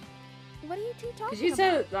 friend? What are you two talking Because you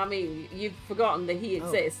about? said, I mean, you've forgotten that he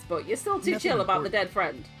exists, but you're still too Nothing chill about the important. dead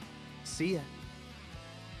friend. See ya.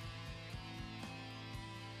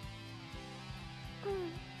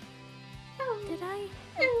 Did I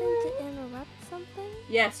happen to interrupt something?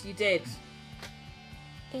 Yes, you did.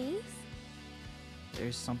 Ace?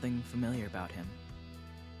 There's something familiar about him.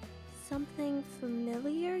 Something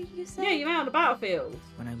familiar, you said? Yeah, you're out on the battlefield.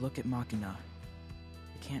 When I look at Machina,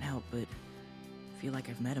 I can't help but feel like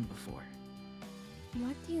I've met him before.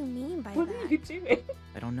 What do you mean by What that? are you doing?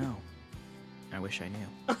 I don't know. I wish I knew.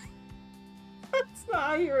 That's not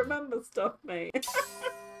how you remember stuff, mate.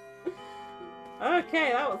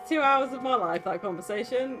 Okay, that was 2 hours of my life, that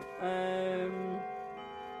conversation.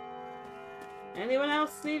 Anyone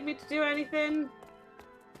else need me to do anything?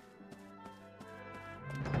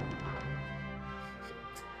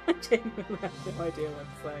 I genuinely have no idea what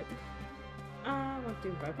to say. I want to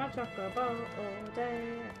ride my chocolate ball all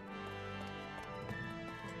day.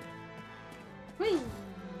 Whee!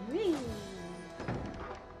 Whee!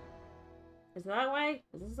 Is it that way?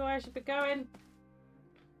 Is this the way I should be going?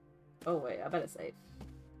 Oh wait, I better save.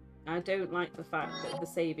 I don't like the fact that the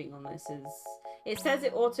saving on this is... It says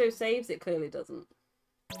it auto-saves, it clearly doesn't.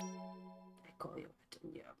 I call you it,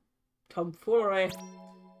 yeah. Tomfoolery.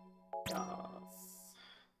 Yes.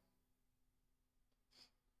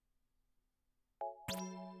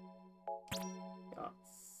 Yes.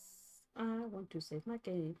 I want to save my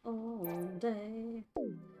game all day.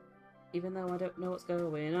 Even though I don't know what's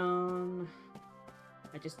going on.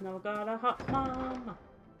 I just know I got a hot mom.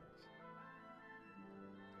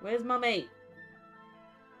 Where's Mummy?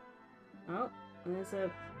 Oh, there's a...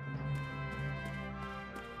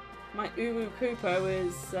 My Uwu Koopa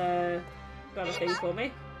has got a thing for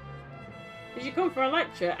me. Did you come for a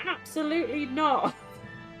lecture? Absolutely not!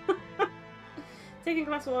 Taking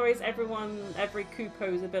class will raise every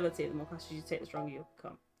Koopa's ability. The more classes you take, the stronger you'll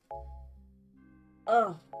become.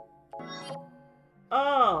 Ugh.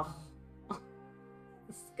 Oh!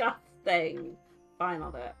 Disgusting. Fine,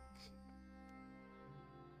 I'll do it.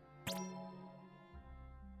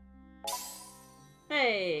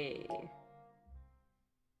 Hey!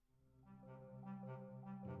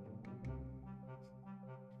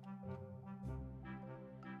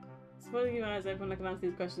 Supposing your eyes open, I can answer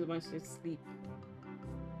these questions while you sleep.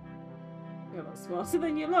 You're a lot smarter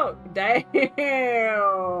than you look. Damn!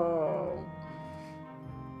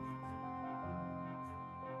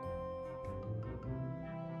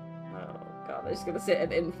 Oh god, they're just gonna sit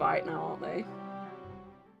and infight now, aren't they?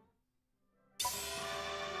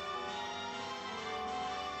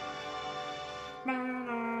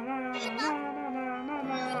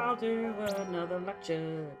 I'll do another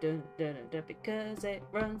lecture because it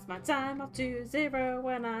runs my time up to 0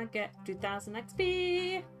 when I get 2000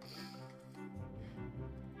 XP.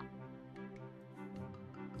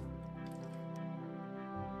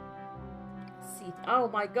 See, oh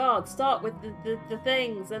my god, start with the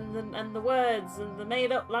things and the words and the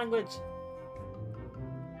made up language.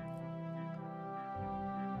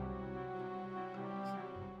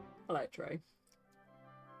 Hello, Trey.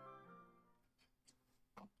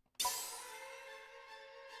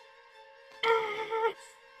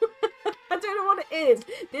 I don't know what it is.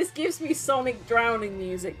 This gives me Sonic drowning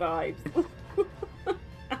music vibes. I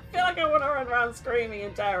feel like I want to run around screaming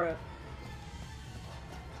in terror.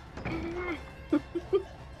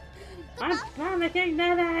 I'm panicking,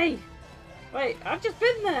 Nelly! Wait, I've just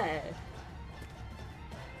been there!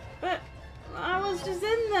 But I was just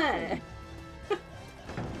in there!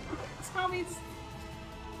 Tell me...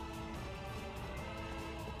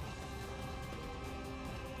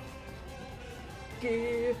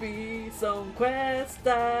 Give me some quests,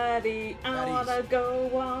 Daddy. I wanna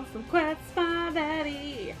go on some quests, my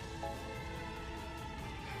Daddy.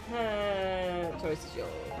 Choice is yours.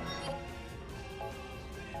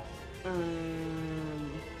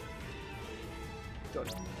 Join.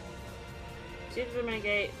 Shoot the main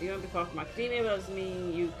gate. You won't be far from academia, but doesn't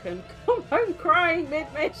mean you can come home crying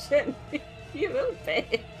mid-mission. You little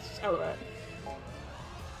bitch. I love it.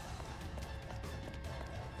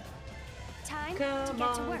 Time to Come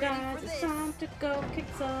get to on, work guys, for it's this. time to go kick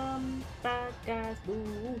some bad guys'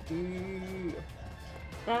 booty.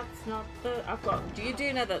 That's not the. I've got. Do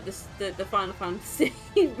you know that the Final Fantasy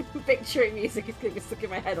victory music is going to be stuck in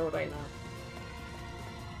my head all day now?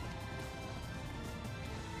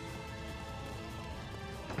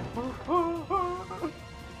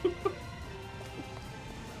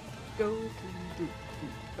 Go to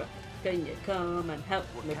can you come and help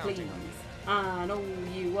me, please? I know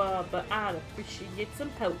you are, but I'd appreciate some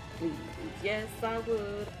help, please. Yes, I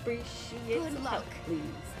would appreciate some help, please.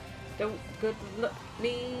 Don't good luck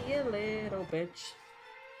me, you little bitch.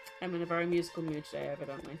 I'm in a very musical mood today,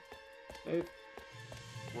 evidently. Move.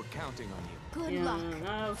 We're counting on you. Good Yeah, luck.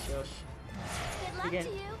 no, shush. Good luck Again.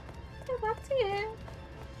 to you. Good luck to you.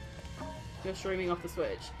 You're streaming off the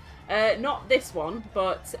Switch. Not this one,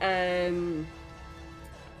 but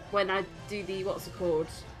when I do the, what's it called?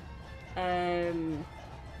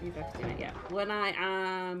 You've got to do it, yeah. When I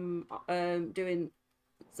am doing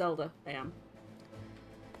Zelda, I am.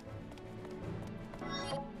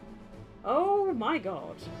 Oh my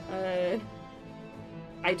god.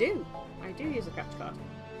 I do use a catch card.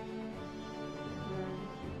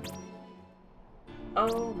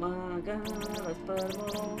 Oh my god, let's put them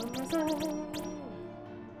all on myself.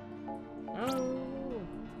 No.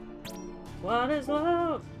 What is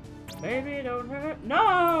love? Baby, don't hurt.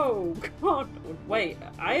 No! God, wait,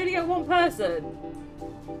 I only get one person.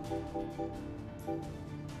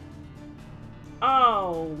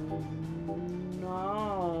 Oh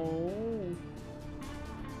no.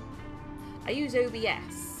 I use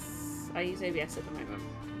OBS. I use OBS at the moment.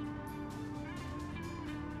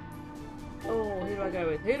 Oh, who do I go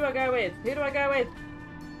with? Who do I go with? Who do I go with?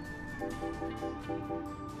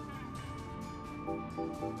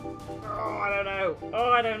 Oh, I don't know.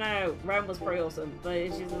 Oh, I don't know. Ren was pretty awesome, but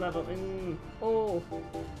she's a level. Oh.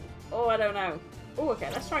 Oh, I don't know. Oh, okay,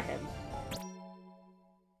 let's try him.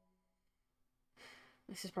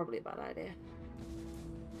 This is probably a bad idea.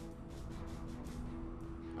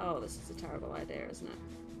 Oh, this is a terrible idea, isn't it?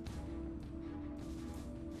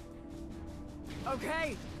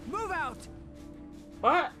 Okay, move out!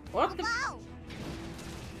 What? What the? Go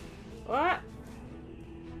What?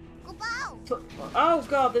 bow. Oh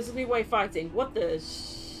god, there's a new way of fighting. What the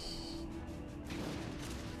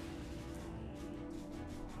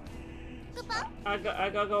Go bow. I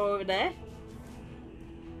gotta go over there?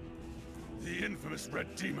 The infamous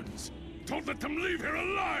red demons. Don't let them leave here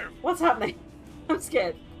alive! What's happening? I'm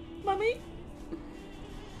scared. Mummy?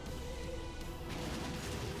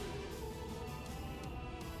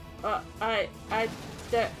 I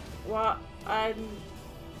don't, what, I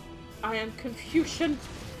am confusion.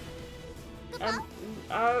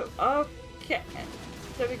 Oh, okay.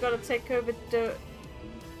 So we gotta take over the,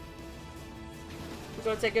 we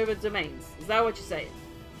gotta take over domains. Is that what you're saying?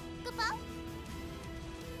 Go bow.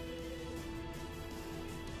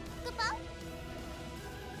 Go bow.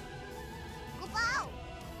 Go bow.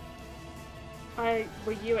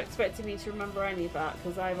 Were you expecting me to remember any of that?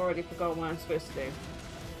 Because I've already forgotten what I'm supposed to do.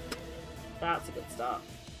 That's a good start.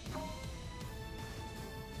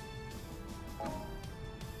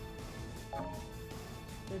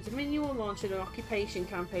 The Dominion will launch an occupation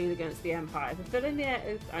campaign against the Empire. Fulfilling the...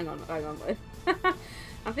 Hang on.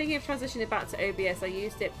 I'm thinking of transitioning back to OBS. I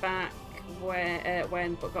used it back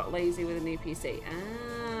when, but got lazy with a new PC.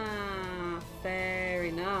 Ah, fair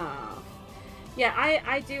enough. Yeah,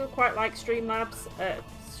 I do quite like Streamlabs.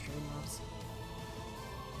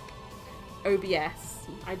 OBS.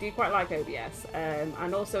 I do quite like OBS.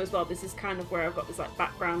 And also as well, this is kind of where I've got this like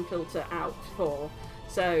background filter out for,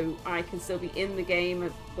 so I can still be in the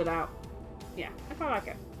game without... Yeah, I quite like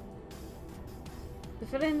it.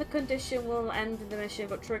 Fulfilling the condition will end in the mission,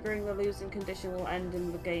 but triggering the losing condition will end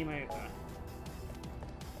in the game over.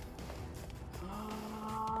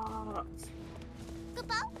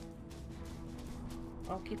 Goodbye.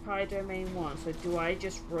 Occupy domain 1. So do I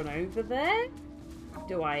just run over there?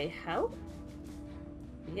 Do I help?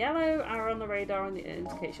 Yellow arrow on the radar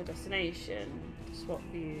indicates your destination. Swap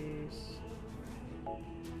views.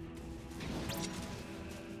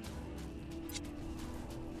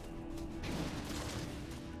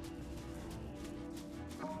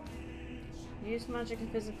 Use magic and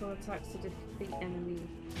physical attacks to defeat enemies.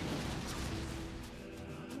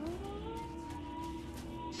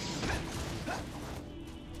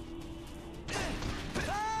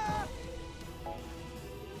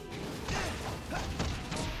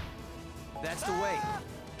 That's the way.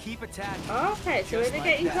 Keep attacking. Okay, so they're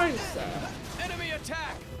getting closer. Enemy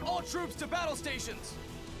attack! All troops to battle stations!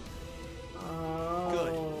 Oh.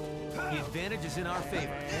 Good. The advantage is in our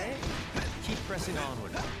favor. Keep pressing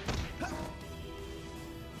onward.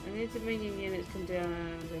 Any Dominion units can do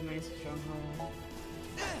the main stronghold.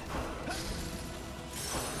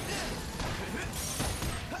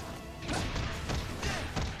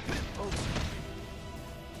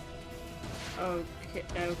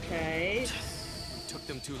 Okay. Took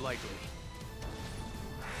them too lightly.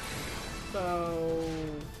 So...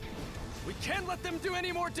 We can't let them do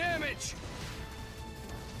any more damage!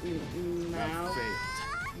 Now. Failed.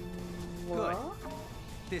 What? Good.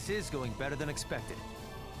 This is going better than expected.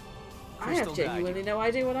 I have genuinely no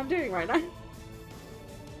idea what I'm doing right now.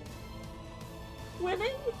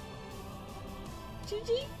 Winning?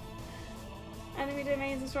 GG? Enemy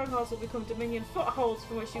domains and strongholds will become Dominion footholds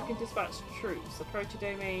from which you can dispatch troops. Approach a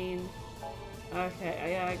domain.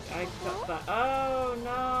 Okay, I got that. Oh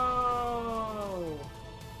no!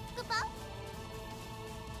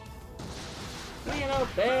 You little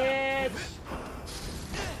bitch!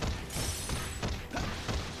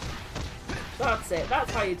 That's it.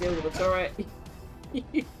 That's how you deal with a turret.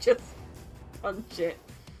 You just punch it.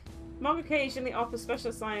 Mog occasionally offers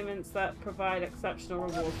special assignments that provide exceptional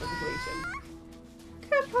rewards for completion.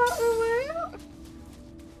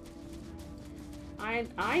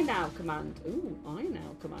 I now command. Ooh, I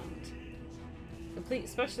now command. Complete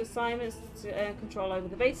special assignments to control over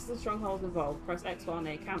the bases and strongholds involved. Press X while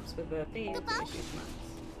near camps with the theme to issue commands.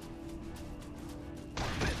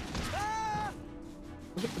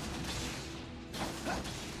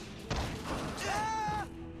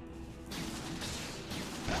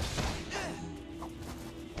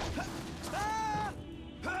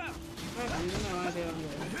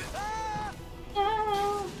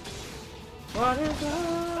 What is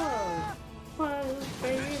love? What is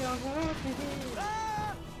fate on her head?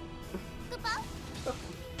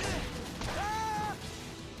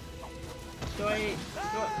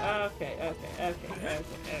 Okay.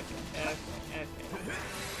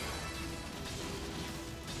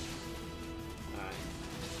 Alright.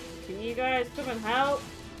 Can you guys come and help?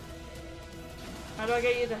 How do I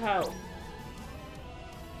get you to help?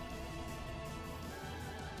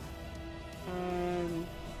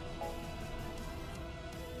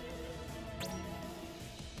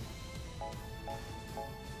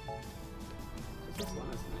 This one,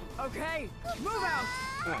 isn't it? Okay, move out!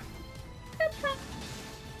 Alright.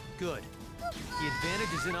 Good. The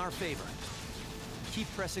advantage is in our favor. Keep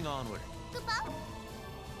pressing onward.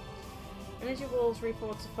 Energy walls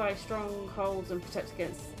refortify strongholds and protect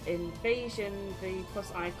against invasion. The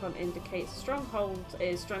plus icon indicates stronghold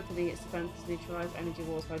is strengthening its defense to neutralize energy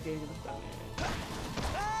walls by doing enough damage.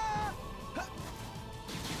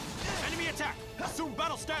 Enemy attack! Assume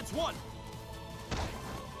battle stance 1!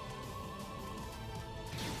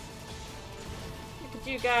 Look at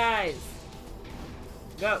you guys!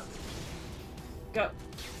 Go! Go!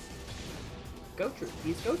 Go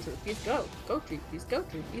troopies, go troopies, go! Go troopies, go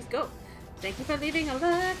troopies, go! Thank you for leaving a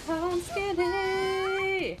like on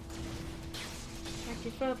Skinny! Thank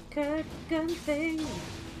you for the gun thing!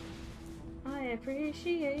 I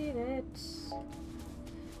appreciate it!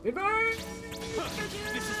 Reverse!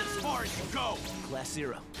 This is as far as you go! Class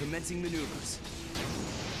 0, commencing maneuvers.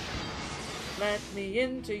 Let me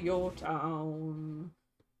into your town.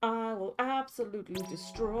 I will absolutely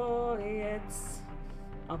destroy it.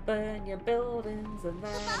 I'll burn your buildings and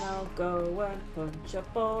then I'll go and punch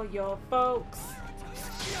up all your folks.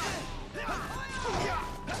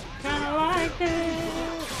 Kinda like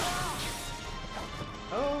this.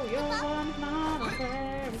 Oh, you're one man, I'm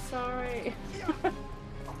very sorry.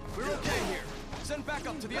 We're okay here. Send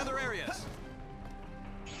backup to the other areas.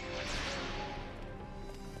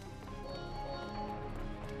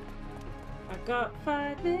 I got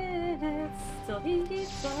 5 minutes till he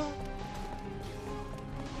keeps up.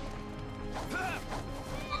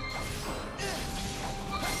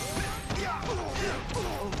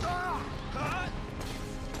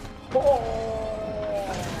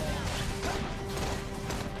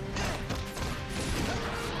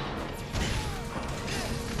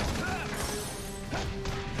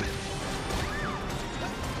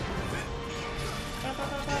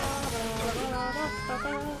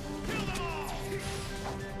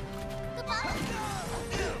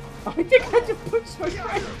 I think I just punched my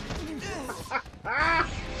friend.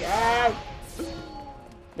 Yes!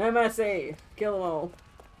 No mercy. Kill them all.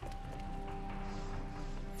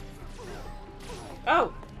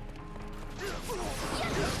 Oh!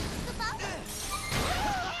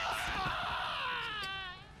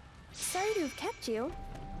 Sorry to have kept you.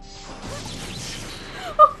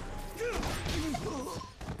 Come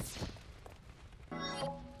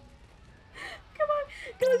on,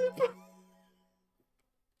 guys.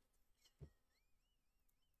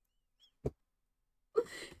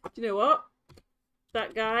 Do you know what?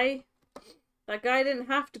 That guy didn't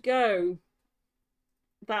have to go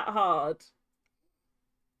that hard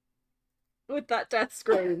with that death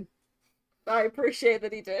screen. I appreciate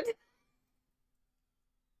that he did.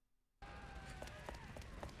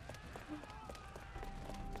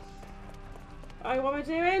 Oh, what am I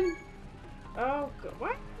doing? Oh, God. Why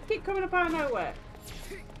do you keep coming up out of nowhere?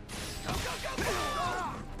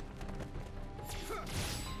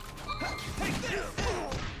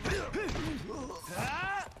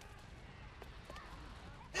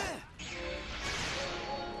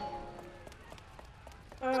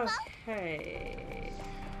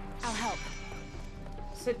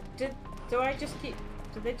 So do I just keep?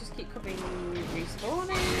 Do they just keep coming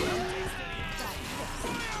respawning?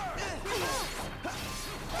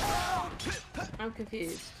 I'm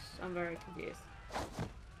confused. I'm very confused.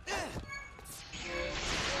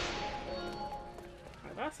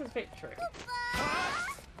 Right, that's his victory.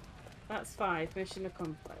 That's 5. Mission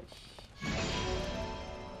accomplished.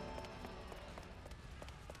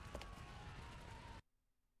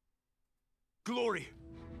 Glory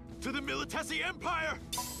to the Militesi Empire!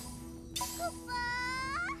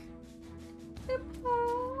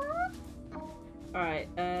 Alright,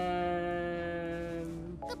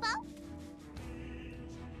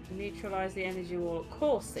 neutralize the energy wall at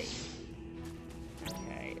Corsi.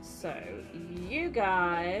 Okay, so you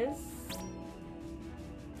guys,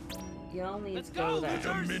 y'all need to go there. The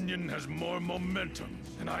Dominion has more momentum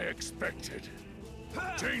than I expected.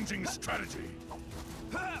 Changing strategy.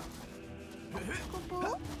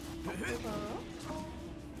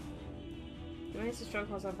 The major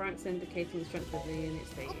strongholds have ranks indicating the strength of the units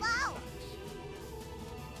they use.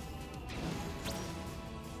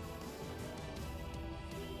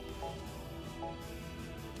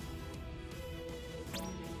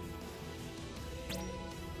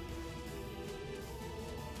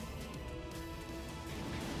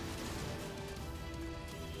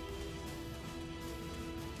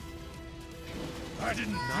 I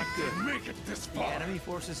didn't think they'd make it this The far. enemy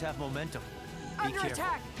forces have momentum. Be Under careful.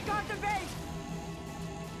 attack! Guard the base!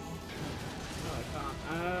 Oh, I can't.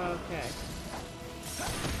 Okay.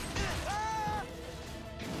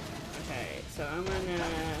 Okay, so I'm gonna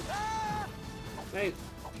move. Right,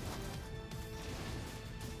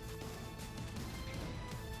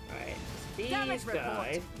 these Damage report.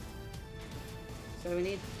 guys. So we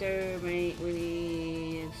need we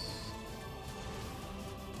need.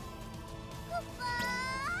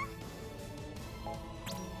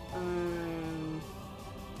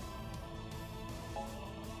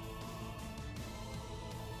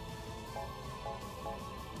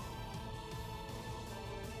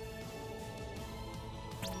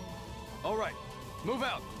 All right, move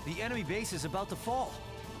out. The enemy base is about to fall.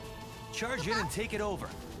 Charge in and take it over.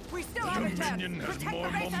 We still The have a chance! Dominion has Protect more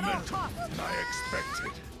the base at all momentum costs! than I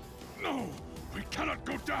expected. No, we cannot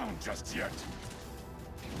go down just yet.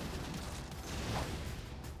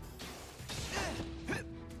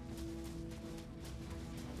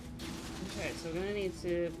 Okay, so we're gonna need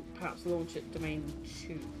to perhaps launch at domain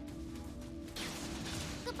 2.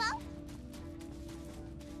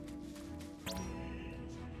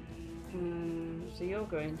 So you're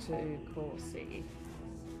going to Corsi.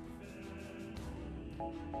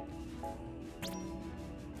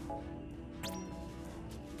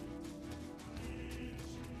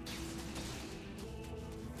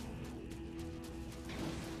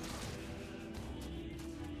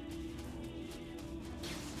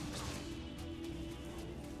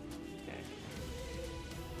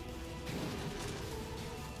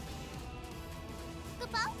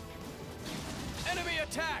 Enemy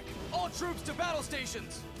attack! All troops to battle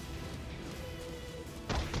stations!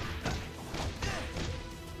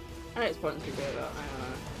 I know it's pointless to do that, I don't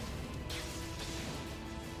know.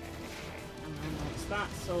 And then once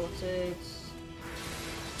that's sorted.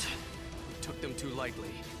 We took them too lightly.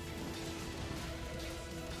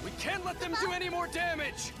 We can't let them do any more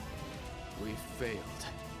damage! We failed.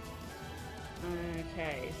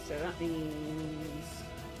 Okay, so that means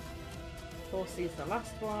Corsi's the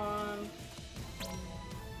last one.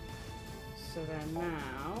 So then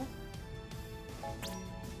now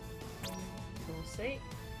Corsi.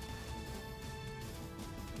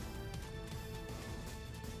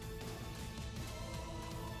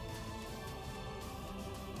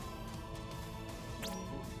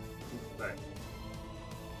 Right.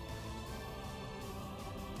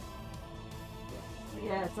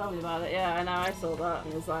 Yeah, tell me about it. Yeah, I know, I saw that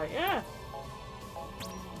and it was like, yeah.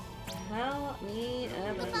 Tell me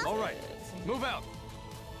about it. All right, move out.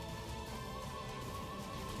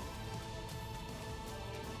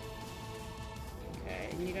 Okay,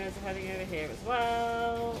 and you guys are heading over here as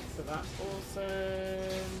well, so that's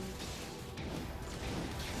awesome.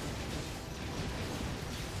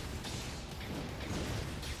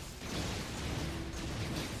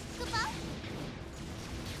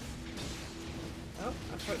 Oh,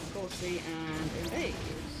 approach Corsi and invade.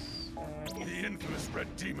 Yes. The infamous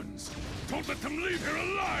red demons. Don't let them leave here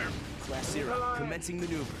alive! Class 0, commencing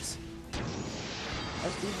maneuvers.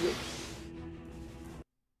 Let's do this.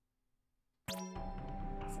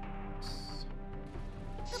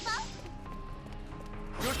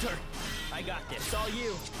 Your turn. I got this. It's all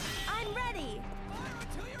you. I'm ready.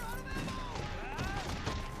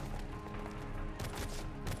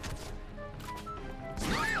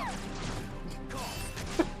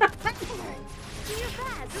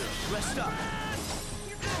 fast! Rest up.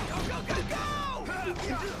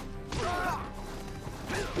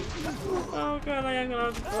 Oh god, I am gonna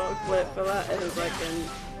have to put a clip for that in a second.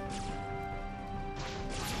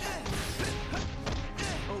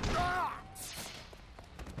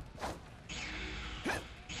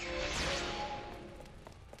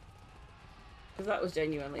 Because that was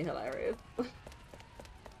genuinely hilarious.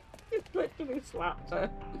 He literally slapped her.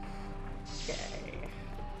 Okay.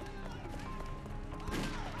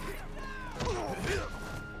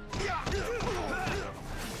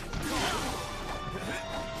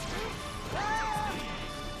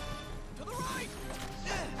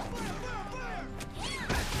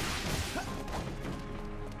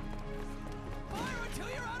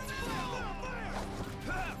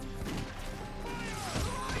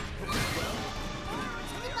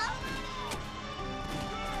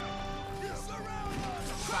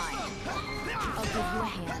 I'll give you a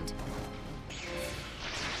hand.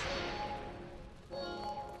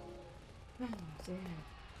 Oh dear.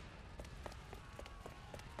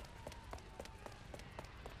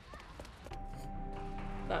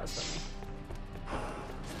 That was funny.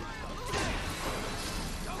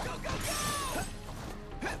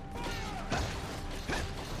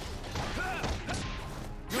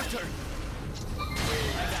 Your turn.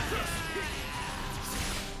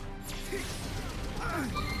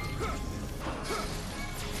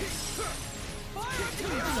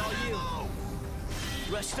 It's all you.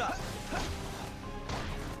 Rest up.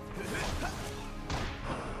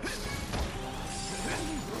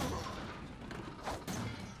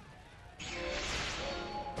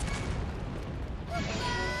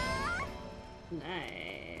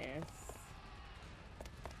 Nice.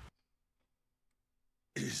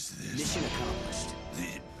 Is this Mission accomplished.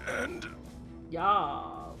 the end?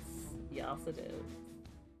 Yes. Yes, it is.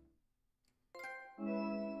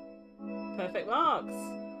 Perfect marks.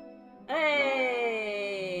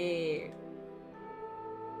 Hey!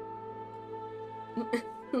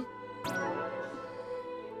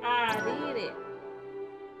 I did it.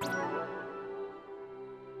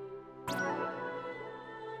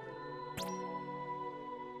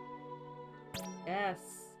 Yes.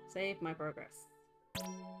 Save my progress.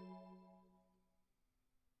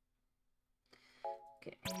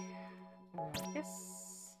 Okay. Yes.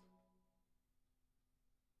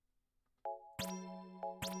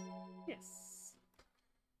 Yes.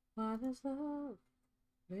 What is love?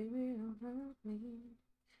 Baby, don't hurt me.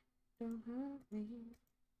 Don't hurt me.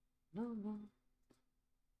 No, no.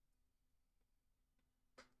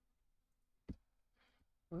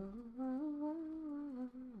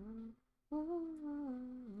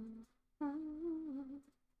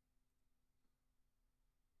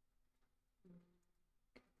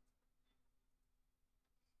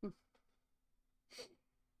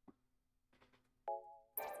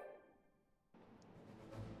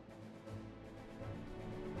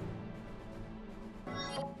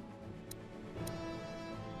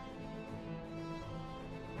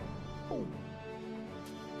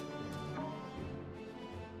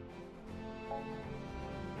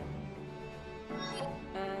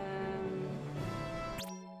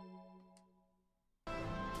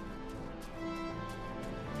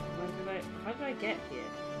 How did I get here?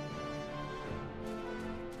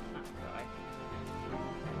 That guy.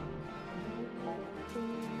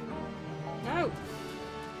 No!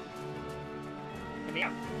 Let me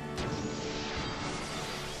out.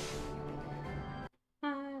 I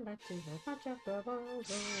like to watch out the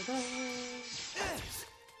balls over.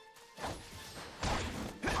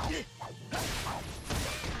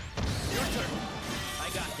 Your turn. I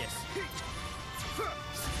got this.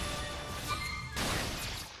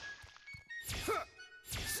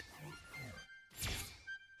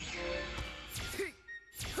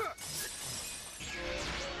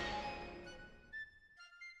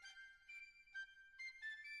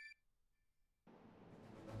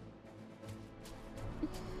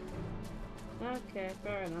 Okay,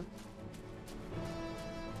 fair enough.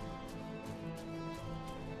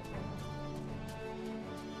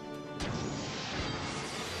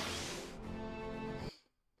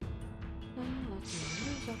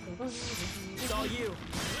 It's all you.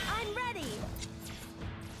 I'm ready!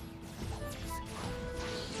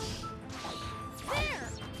 There!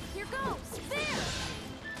 Here goes! There!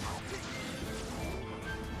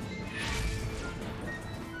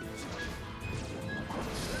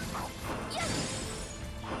 Yeah!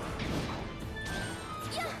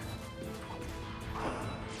 Yeah!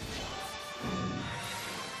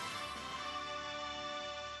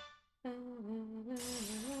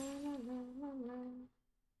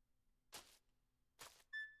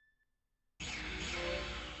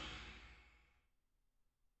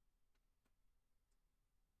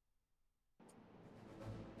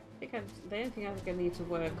 the only thing I'm going to need to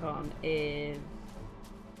work on is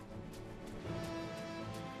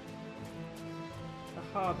the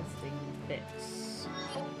harvesting bits.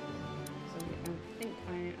 So I think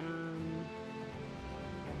I am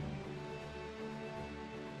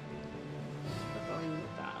struggling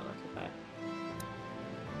with that a little bit.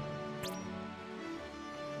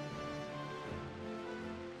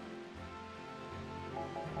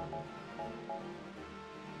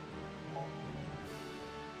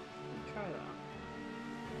 Try that.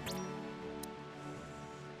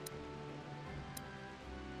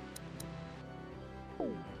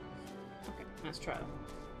 Okay, let's try that.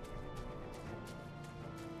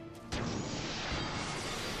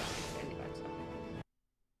 Any better.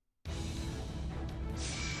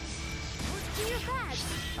 Do your best.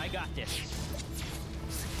 I got this.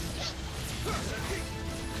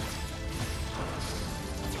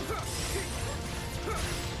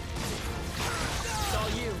 It's all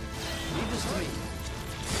you. Leave this to me.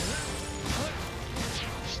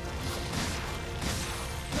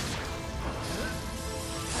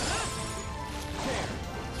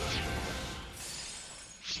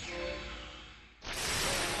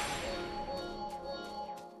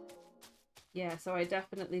 Yeah, so I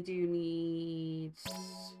definitely do need...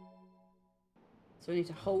 So I need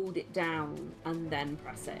to hold it down and then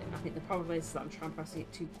press it. I think the problem is that I'm trying pressing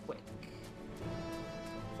it too quick.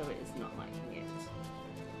 So it is not liking it.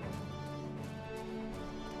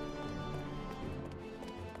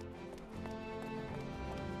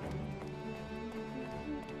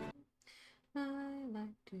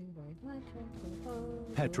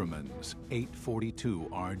 Petromans 842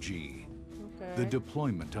 RG. The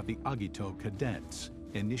deployment of the Agito cadets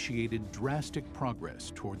initiated drastic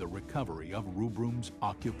progress toward the recovery of Rubrum's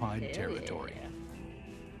occupied territory.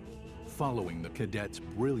 Following the cadets'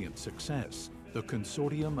 brilliant success, the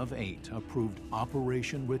Consortium of 8 approved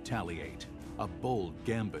Operation Retaliate, a bold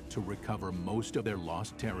gambit to recover most of their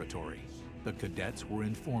lost territory. The cadets were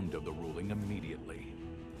informed of the ruling immediately.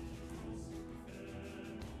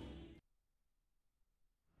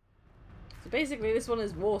 So basically this one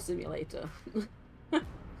is War Simulator.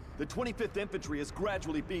 The 25th Infantry is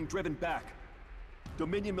gradually being driven back.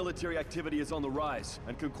 Dominion military activity is on the rise,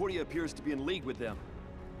 and Concordia appears to be in league with them.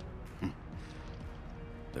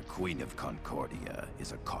 The Queen of Concordia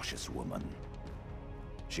is a cautious woman.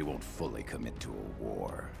 She won't fully commit to a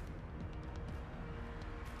war.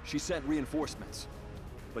 She sent reinforcements,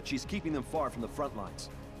 but she's keeping them far from the front lines.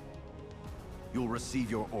 You'll receive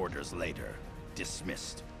your orders later.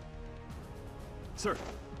 Dismissed. Sir.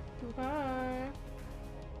 Bye.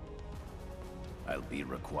 I'll be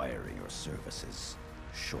requiring your services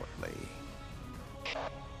shortly.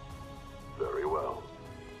 Very well.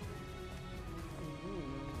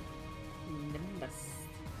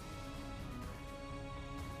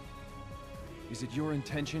 Is it your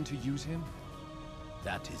intention to use him?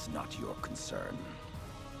 That is not your concern.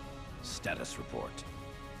 Status report.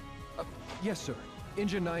 Yes, sir.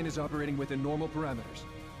 Engine 9 is operating within normal parameters.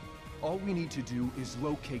 All we need to do is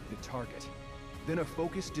locate the target. Then a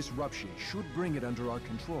focused disruption should bring it under our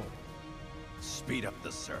control. Speed up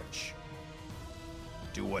the search.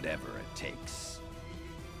 Do whatever it takes.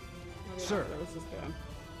 Sir.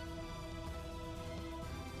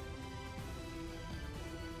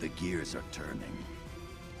 The gears are turning.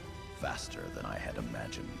 Faster than I had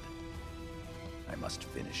imagined. I must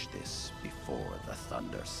finish this before the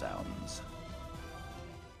thunder sounds.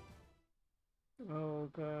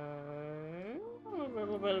 Okay. A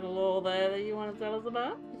little bit of lore there that you want to tell us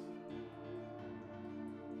about?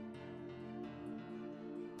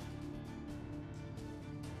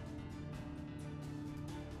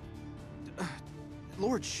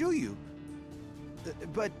 Lord Shuyu?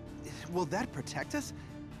 But will that protect us?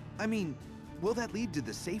 I mean, will that lead to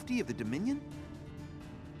the safety of the Dominion?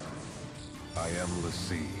 I am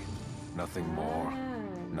Lassie. Nothing more,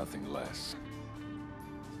 nothing less.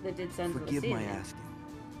 They did send Forgive my asking.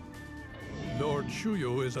 Lord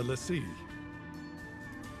Shuyo is a Lassie.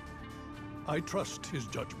 I trust his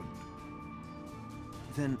judgment.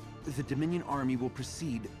 Then the Dominion army will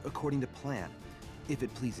proceed according to plan, if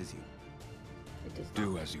it pleases you.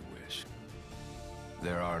 Do as you wish.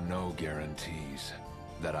 There are no guarantees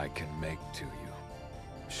that I can make to you.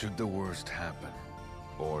 Should the worst happen,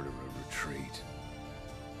 order a retreat.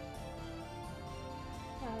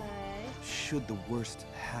 Should the worst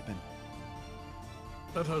happen.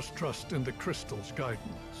 Let us trust in the crystal's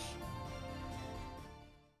guidance.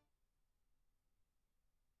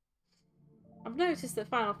 I've noticed that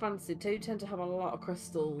Final Fantasy do tend to have a lot of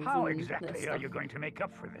crystals. How exactly are you going to make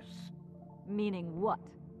up for this? Meaning what?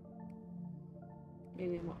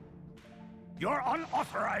 Meaning what? Your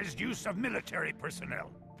unauthorized use of military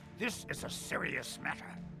personnel. This is a serious matter.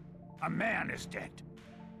 A man is dead.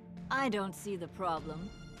 I don't see the problem.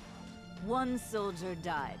 One soldier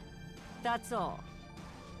died. That's all.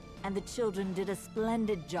 And the children did a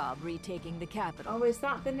splendid job retaking the capital. Oh, is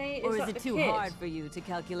that the name? Or is it too hard for you to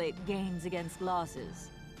calculate gains against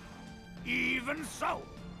losses? Even so,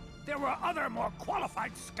 there were other more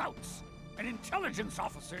qualified scouts and intelligence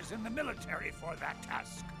officers in the military for that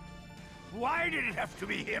task. Why did it have to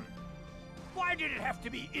be him? Why did it have to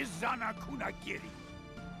be Izana Kunagiri?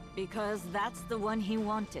 Because that's the one he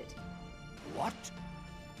wanted. What?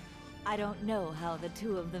 I don't know how the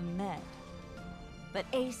two of them met. But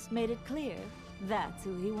Ace made it clear that's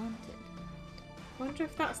who he wanted. Wonder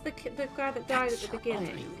if that's the guy that died at the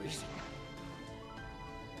beginning.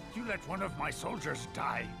 You let one of my soldiers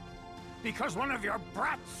die because one of your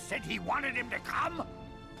brats said he wanted him to come?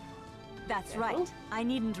 That's right. I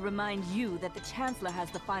needn't remind you that the Chancellor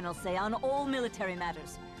has the final say on all military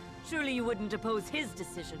matters. Surely you wouldn't oppose his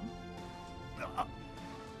decision.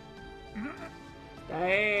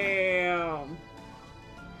 Damn.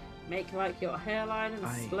 Make like your hairline and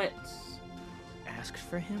splits. Asked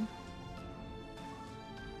for him?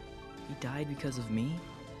 He died because of me?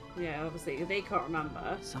 Yeah, obviously they can't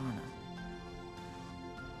remember. Sana.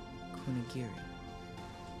 Kunagiri.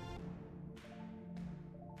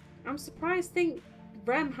 I'm surprised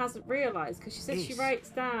Rem hasn't realised, because she says she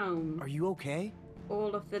writes down. Are you okay?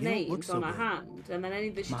 All of the You don't look names so on her good. hand, and then any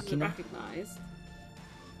that she doesn't Makina? recognise.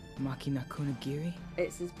 Makina Kunagiri?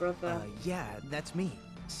 It's his brother. Yeah, that's me.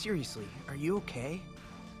 Seriously, are you okay?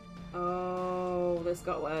 Oh, this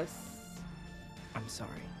got worse. I'm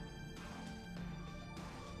sorry.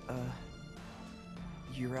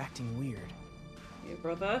 You're acting weird. Your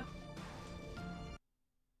brother?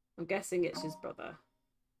 I'm guessing it's his brother.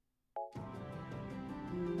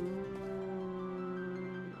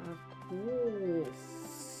 Of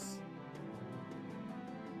course.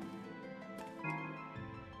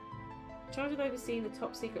 Charge of overseeing the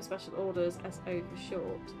top secret special orders, SO for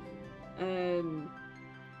short.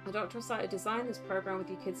 The doctor decided to design this program with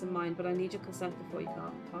your kids in mind, but I need your consent before you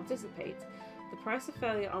can participate. The price of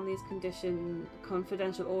failure on these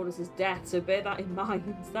confidential orders is death, so bear that in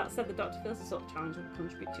mind. That said, the doctor feels the sort of challenge will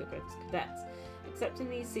contribute to your cadets. Accepting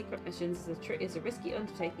these secret missions is a risky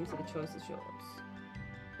undertaking, so the choice is yours.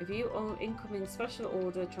 Review all incoming special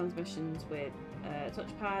order transmissions with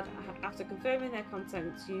touchpad. After confirming their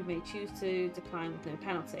contents, you may choose to decline with no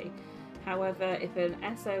penalty. However, if an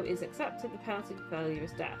SO is accepted, the penalty for failure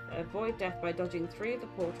is death. Avoid death by dodging 3 of the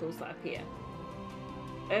portals that appear.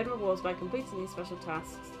 Earn rewards by completing these special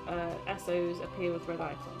tasks. SOs appear with red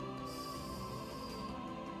icons.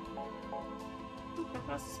 Okay,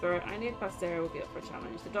 that's the spirit. I knew Pastera would be up for a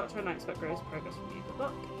challenge. The doctor and I expect gross progress from you. Good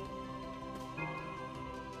luck.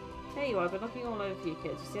 There you are. I've been looking all over for you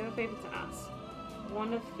kids. You see, I have a favour to ask.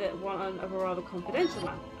 One of a rather confidential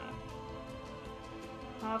matter.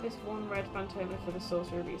 Harvest 1 red phantoma for the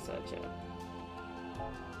sorcerer researcher.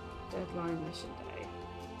 Deadline mission day.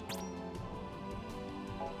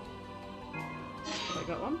 Have I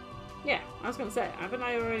got one? Yeah, I was going to say, haven't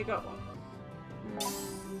I already got one?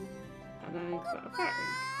 And I got a parrot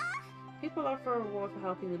ring. People offer a reward for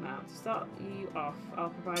helping them out. To start you off, I'll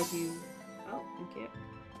provide you... Oh, thank you.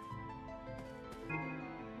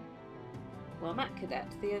 Well met, Cadet.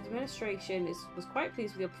 The administration was quite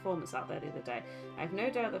pleased with your performance out there the other day. I have no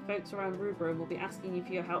doubt that folks around Rubrum will be asking you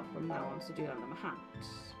for your help from now on, so do lend them a hand.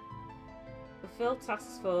 Fulfill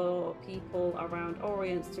tasks for people around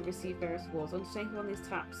Orient to receive various rewards. Undertaking one of these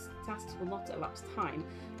tasks will not elapse time.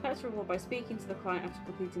 Collect a reward by speaking to the client after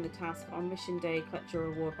completing the task. On mission day, collect your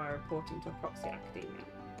reward by reporting to a proxy academia.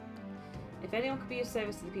 If anyone could be of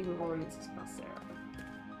service to the people of Orient, it's past Sarah.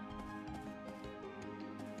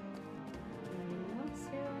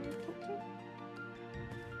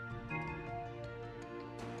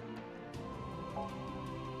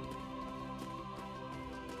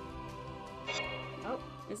 Oh,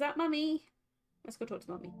 is that Mummy? Let's go talk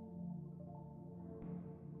to Mummy.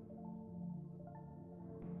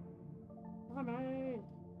 Mummy!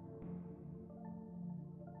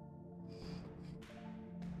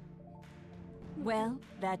 Well,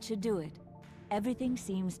 that should do it. Everything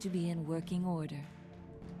seems to be in working order.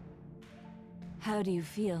 How do you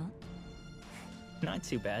feel? Not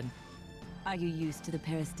too bad. Are you used to the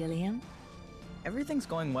peristyllium? Everything's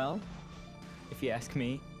going well, if you ask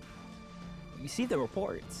me. You see the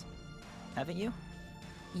reports, haven't you?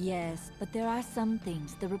 Yes, but there are some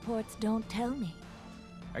things the reports don't tell me.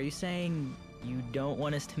 Are you saying you don't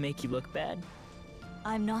want us to make you look bad?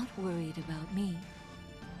 I'm not worried about me.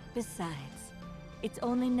 Besides, It's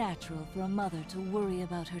only natural for a mother to worry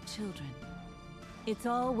about her children. It's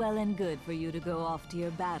all well and good for you to go off to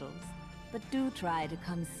your battles, but do try to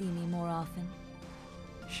come see me more often.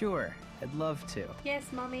 Sure, I'd love to.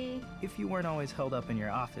 Yes, Mommy. If you weren't always held up in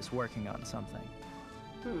your office working on something.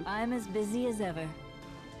 I'm as busy as ever,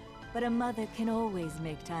 but a mother can always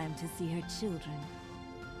make time to see her children.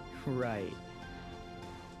 Right.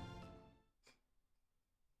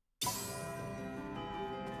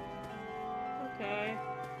 Okay.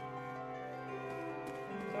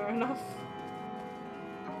 Fair enough.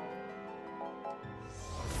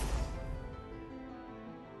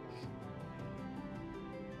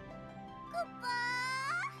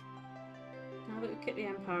 Now that we've kicked the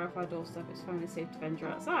Empire off our doorstep, it's finally safe to venture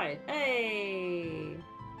outside. Hey!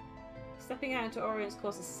 Stepping out into Orion's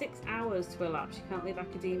course is 6 hours to elapse. You can't leave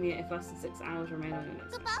academia if less than 6 hours remain on your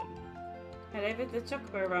next mission. Head over to the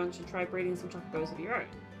Chocobo Ranch and try breeding some Chocobos of your own.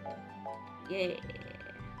 Yeah.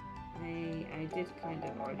 I did kind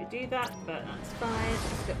of already do that, but that's fine.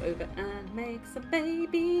 Let's go over and make some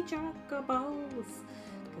baby Chocobos,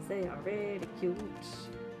 because they are really cute.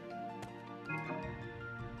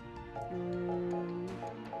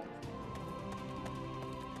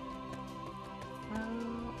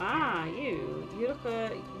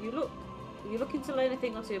 You're looking to learn a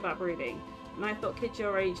thing or two about breeding, and I thought kids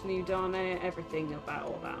your age knew darn near everything about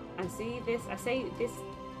all that. I say this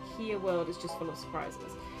here world is just full of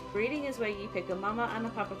surprises. Breeding is where you pick a mama and a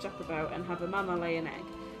papa chocobo and have a mama lay an egg.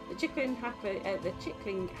 The chickling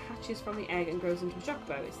hatches from the egg and grows into a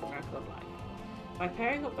chocobo. It's the miracle of life. By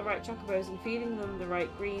pairing up the right chocobos and feeding them the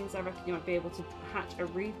right greens, I reckon you might be able to hatch a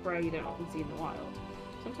reef breed you don't often see in the wild.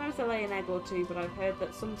 Sometimes they lay an egg or two, but I've heard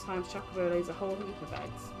that sometimes chocobo lays a whole heap of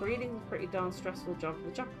eggs. Breeding is a pretty darn stressful job for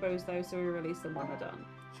the chocobos though, so we release them when they're done.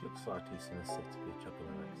 She looks far too synesthetic to be a chocolate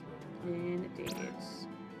expert. Indeed.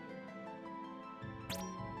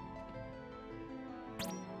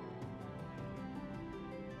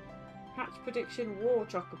 Hatch prediction war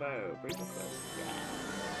chocobo. Breed request. Yeah.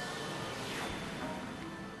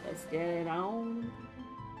 Let's get it on.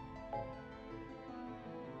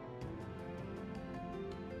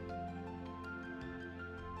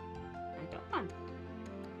 I got one.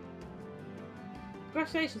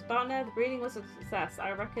 Congratulations, partner. The breeding was a success.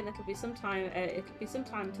 I reckon it'll be some time.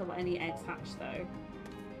 Until any eggs hatch, though.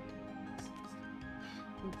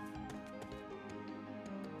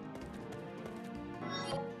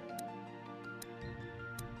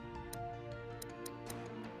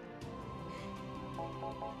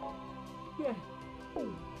 Yeah. Okay,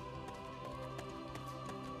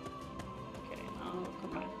 I'll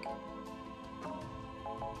come back.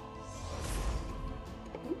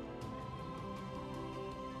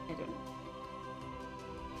 I don't know.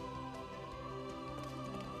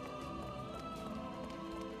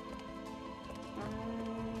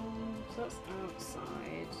 So that's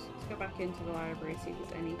outside. Let's go back into the library, see if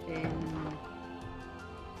there's anything.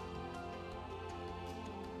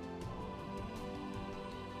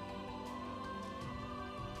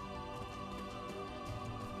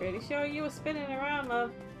 Pretty sure you were spinning around,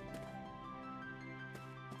 love.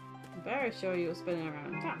 I'm very sure you were spinning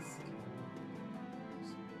around. Task.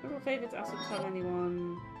 Little favour to ask to tell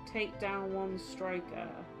anyone. Take down one striker.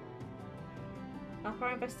 Up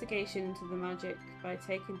our investigation into the magic by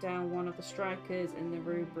taking down one of the strikers in the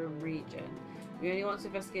Rubrum region. We only want to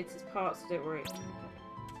investigate his parts, so don't worry.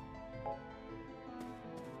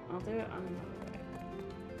 I'll do it on another way.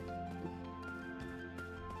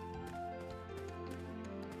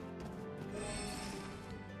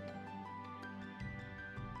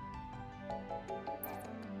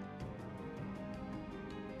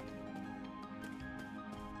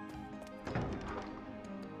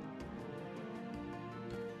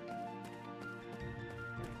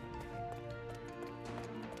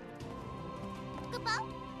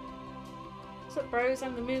 What's up, bros?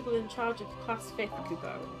 I'm the Moogle in charge of Class 5th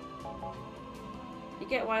Kupo. You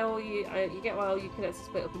get why all you cadets are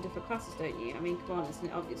split up in different classes, don't you? I mean, come on, isn't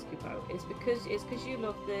it obvious, Kupo? It's because you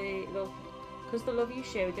love the love you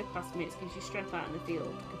share with your classmates gives you strength out in the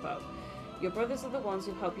field, Kupo. Your brothers are the ones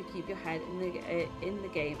who help you keep your head in the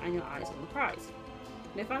game and your eyes on the prize.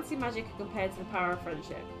 No fancy magic compared to the power of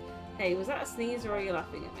friendship. Hey, was that a sneeze or are you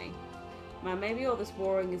laughing at me? Man, maybe all this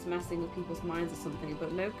warring is messing with people's minds or something,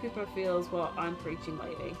 but no Cooper feels what I'm preaching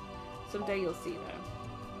lately. Someday you'll see, though.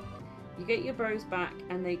 You get your bros back,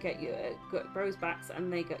 and they get your bros backs,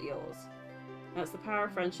 and they get yours. That's the power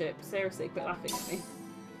of friendship. Seriously, quit laughing at me.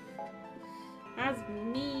 That's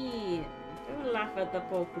mean. Don't laugh at the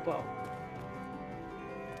Pokeball.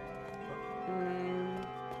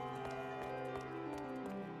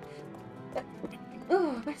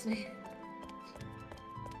 Oh, bless me.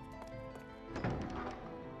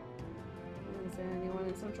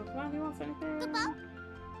 in Central Command. Who wants anything?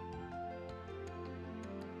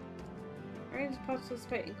 Ready to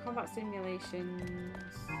participate in combat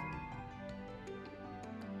simulations.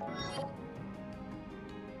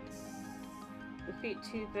 Defeat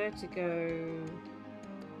 2 Vertigo.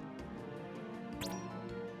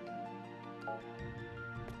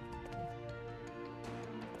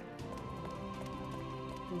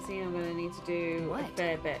 I see I'm going to need to do a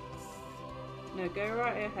fair bit. No, go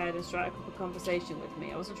right ahead and strike up a conversation with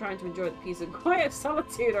me. I wasn't trying to enjoy the peace and quiet of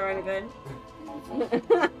solitude or anything.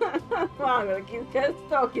 Well, I'm going to keep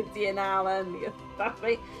talking to you now then.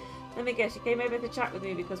 Let me guess, you came over to chat with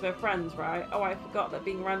me because we're friends, right? Oh, I forgot that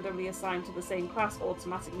being randomly assigned to the same class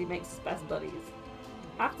automatically makes us best buddies.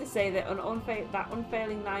 I have to say that that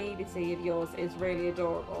unfailing naivety of yours is really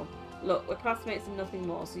adorable. Look, we're classmates and nothing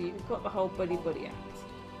more, so you can cut the whole buddy-buddy act.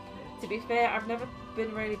 To be fair, I've never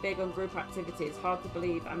been really big on group activities. Hard to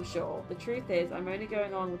believe, I'm sure. The truth is, I'm only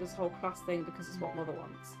going on with this whole class thing because it's what Mother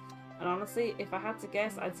wants. And honestly, if I had to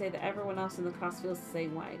guess, I'd say that everyone else in the class feels the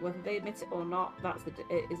same way. Whether they admit it or not,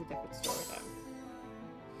 it is a different story though.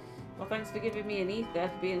 Well, thanks for giving me an ether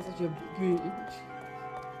for being such a bitch.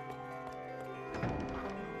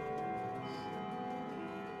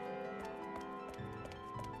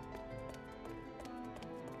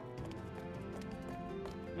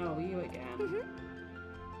 Oh, you again.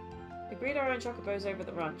 We breed our own chocobos over at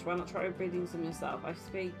the ranch. Why not try breeding some yourself? I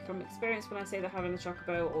speak from experience when I say that having a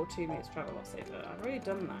chocobo or two makes travel a lot safer. I've already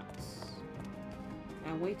done that.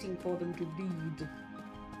 I'm waiting for them to breed.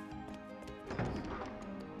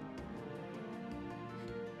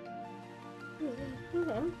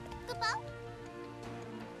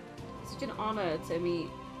 It's such an honour to meet.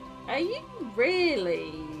 Are you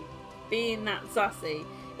really being that sassy?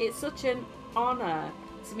 It's such an honour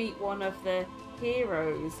to meet one of the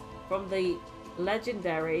heroes from the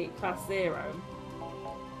legendary Class 0.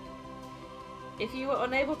 If you were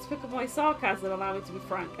unable to pick up my sarcasm, allow me to be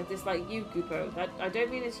frank. I dislike you, Goopo. I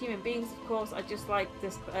don't mean as human beings, of course. I just like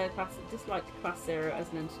dislike Class 0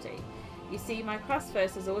 as an entity. You see, my class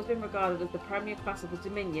first has always been regarded as the premier class of the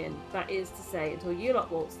Dominion. That is to say, until you lot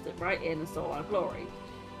waltzed it right in and stole our glory.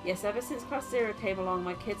 Yes, ever since Class 0 came along,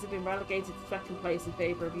 my kids have been relegated to second place in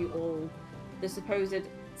favour of you all, the supposed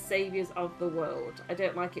saviours of the world. I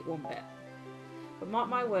don't like it one bit. But mark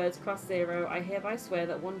my words, Class 0, I hereby swear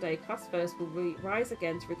that one day Class First will rise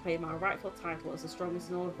again to reclaim our rightful title as the strongest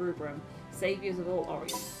in all of Rubrum, saviours of all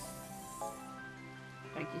Orient.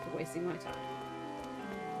 Thank you for wasting my time.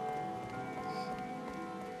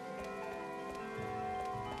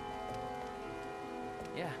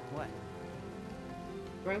 Yeah, what?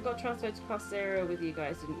 Rome got transferred to Class 0 with you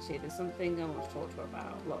guys, didn't she? There's something I want to talk to her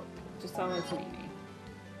about. Look, just tell her to meet me.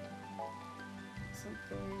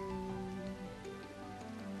 Something...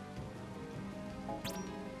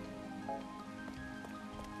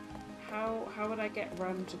 How would I get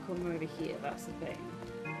Ram to come over here? That's the thing.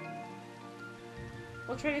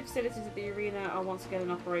 All training facilities at the arena are once again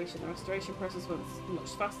in operation. The restoration process went much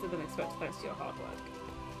faster than expected thanks to your hard work.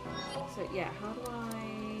 So yeah, how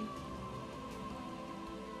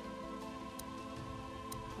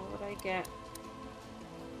would I get...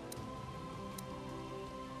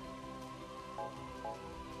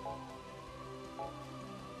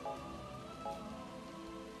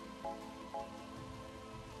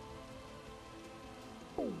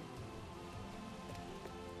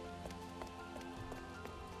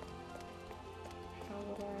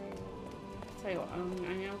 Tell you what,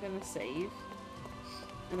 I'm now going to save,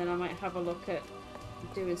 and then I might have a look at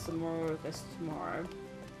doing some more of this tomorrow.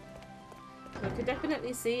 So I can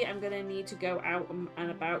definitely see I'm going to need to go out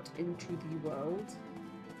and about into the world,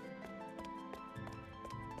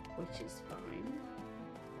 which is fine,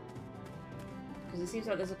 because it seems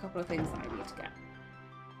like there's a couple of things that I need to get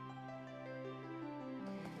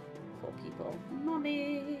for people.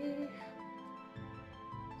 Mommy!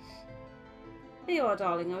 Here you are,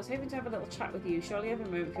 darling. I was hoping to have a little chat with you. Surely you have a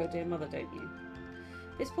moment for your dear mother, don't you?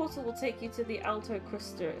 This portal will take you to the Alto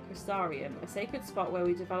Crystarium, a sacred spot where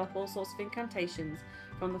we develop all sorts of incantations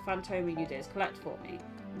from the Phantoma you did. Collect for me.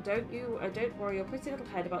 Don't worry your pretty little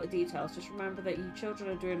head about the details. Just remember that you children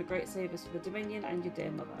are doing a great service for the Dominion and your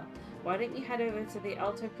dear mother. Why don't you head over to the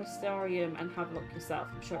Alto Crystarium and have a look yourself?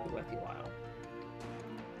 I'm sure it'll be worth your while.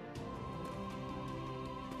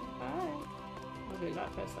 Bye. I'll do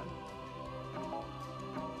that first then.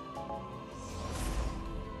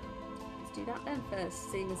 Let's do that then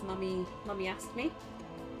first, seeing as Mummy asked me.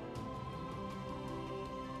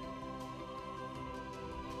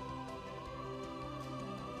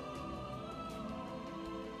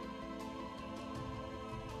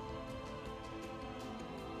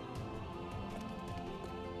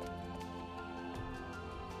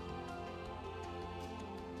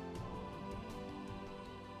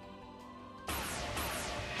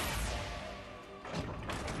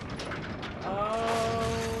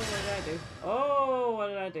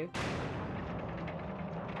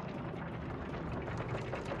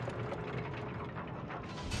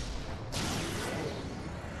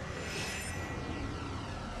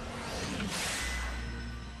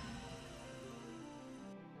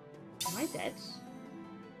 I dead?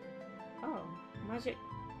 Oh, magic.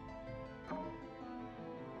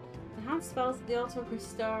 Enhanced spells at the Alto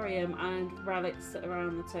Crystarium and relics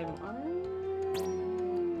around the table. Oh.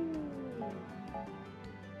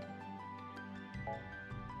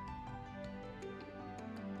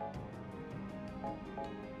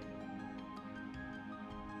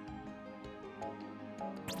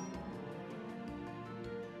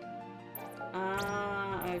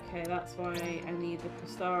 Ah, okay, that's why I need the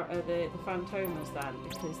the Phantomas then,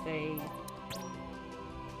 because they.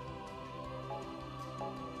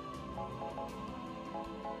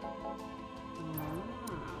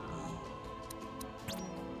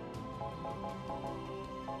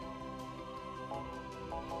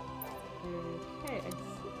 Okay, I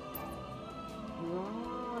see.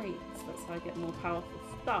 Right, that's how I get more powerful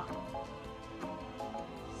stuff.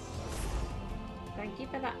 Thank you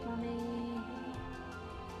for that, Mummy.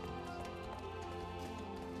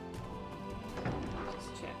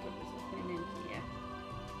 Just check if there's nothing in here.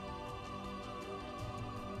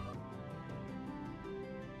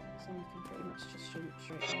 So we can pretty much just jump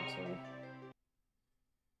straight into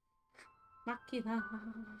Makina.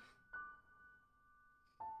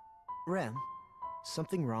 Rem,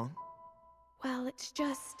 something wrong? Well, it's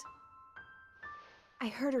just... I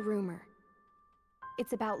heard a rumor.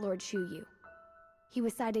 It's about Lord Shuyu. He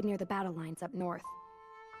was sighted near the battle lines up north.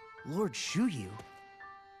 Lord Shuyu?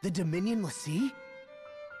 The Dominion Lassie?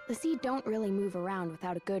 Lassie don't really move around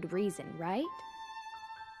without a good reason, right?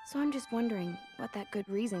 So I'm just wondering what that good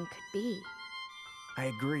reason could be. I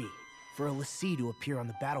agree. For a Lassie to appear on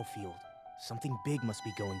the battlefield, something big must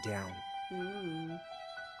be going down. Hmm.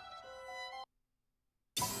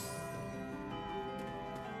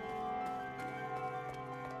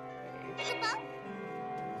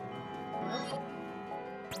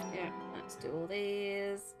 Yeah, let's do all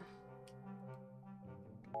these.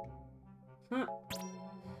 Huh.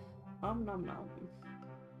 Nom nom nom.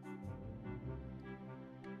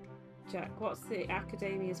 Jack, what's the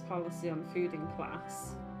Academia's policy on food in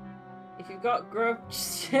class? If you've got grub,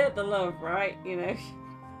 just share the love, right? You know?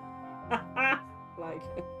 Like...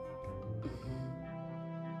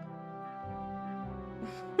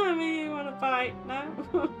 I mean, you want to fight?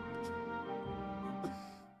 No?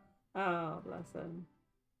 Oh, bless him.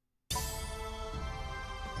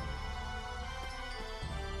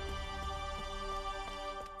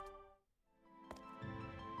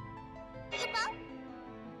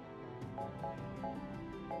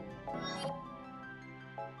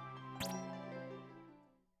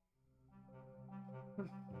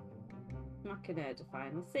 Machina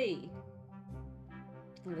define the sea.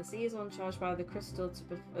 And the sea is one charged by the crystal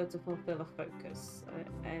to fulfill a focus.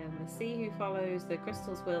 And the sea who follows the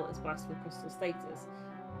crystal's will is blessed with crystal status.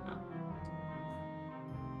 Oh.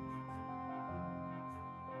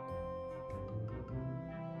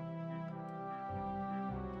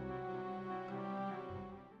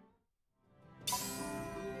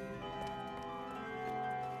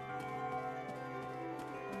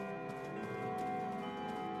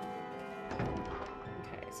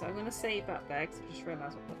 So I'm going to save that there because I just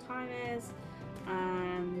realised what the time is,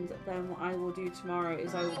 and then what I will do tomorrow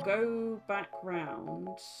is I will go back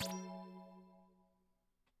round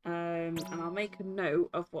and I'll make a note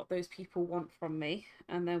of what those people want from me,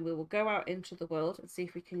 and then we will go out into the world and see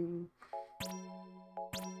if we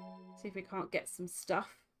can't get some stuff.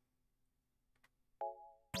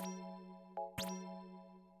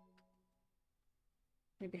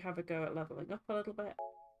 Maybe have a go at leveling up a little bit.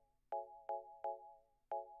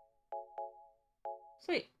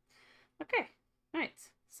 Sweet. Okay. Right.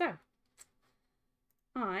 So,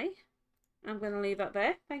 I am going to leave that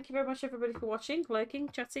there. Thank you very much, everybody, for watching, lurking,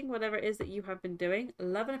 chatting, whatever it is that you have been doing.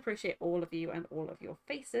 Love and appreciate all of you and all of your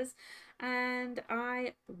faces. And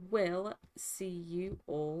I will see you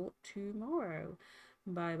all tomorrow.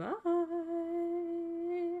 Bye-bye.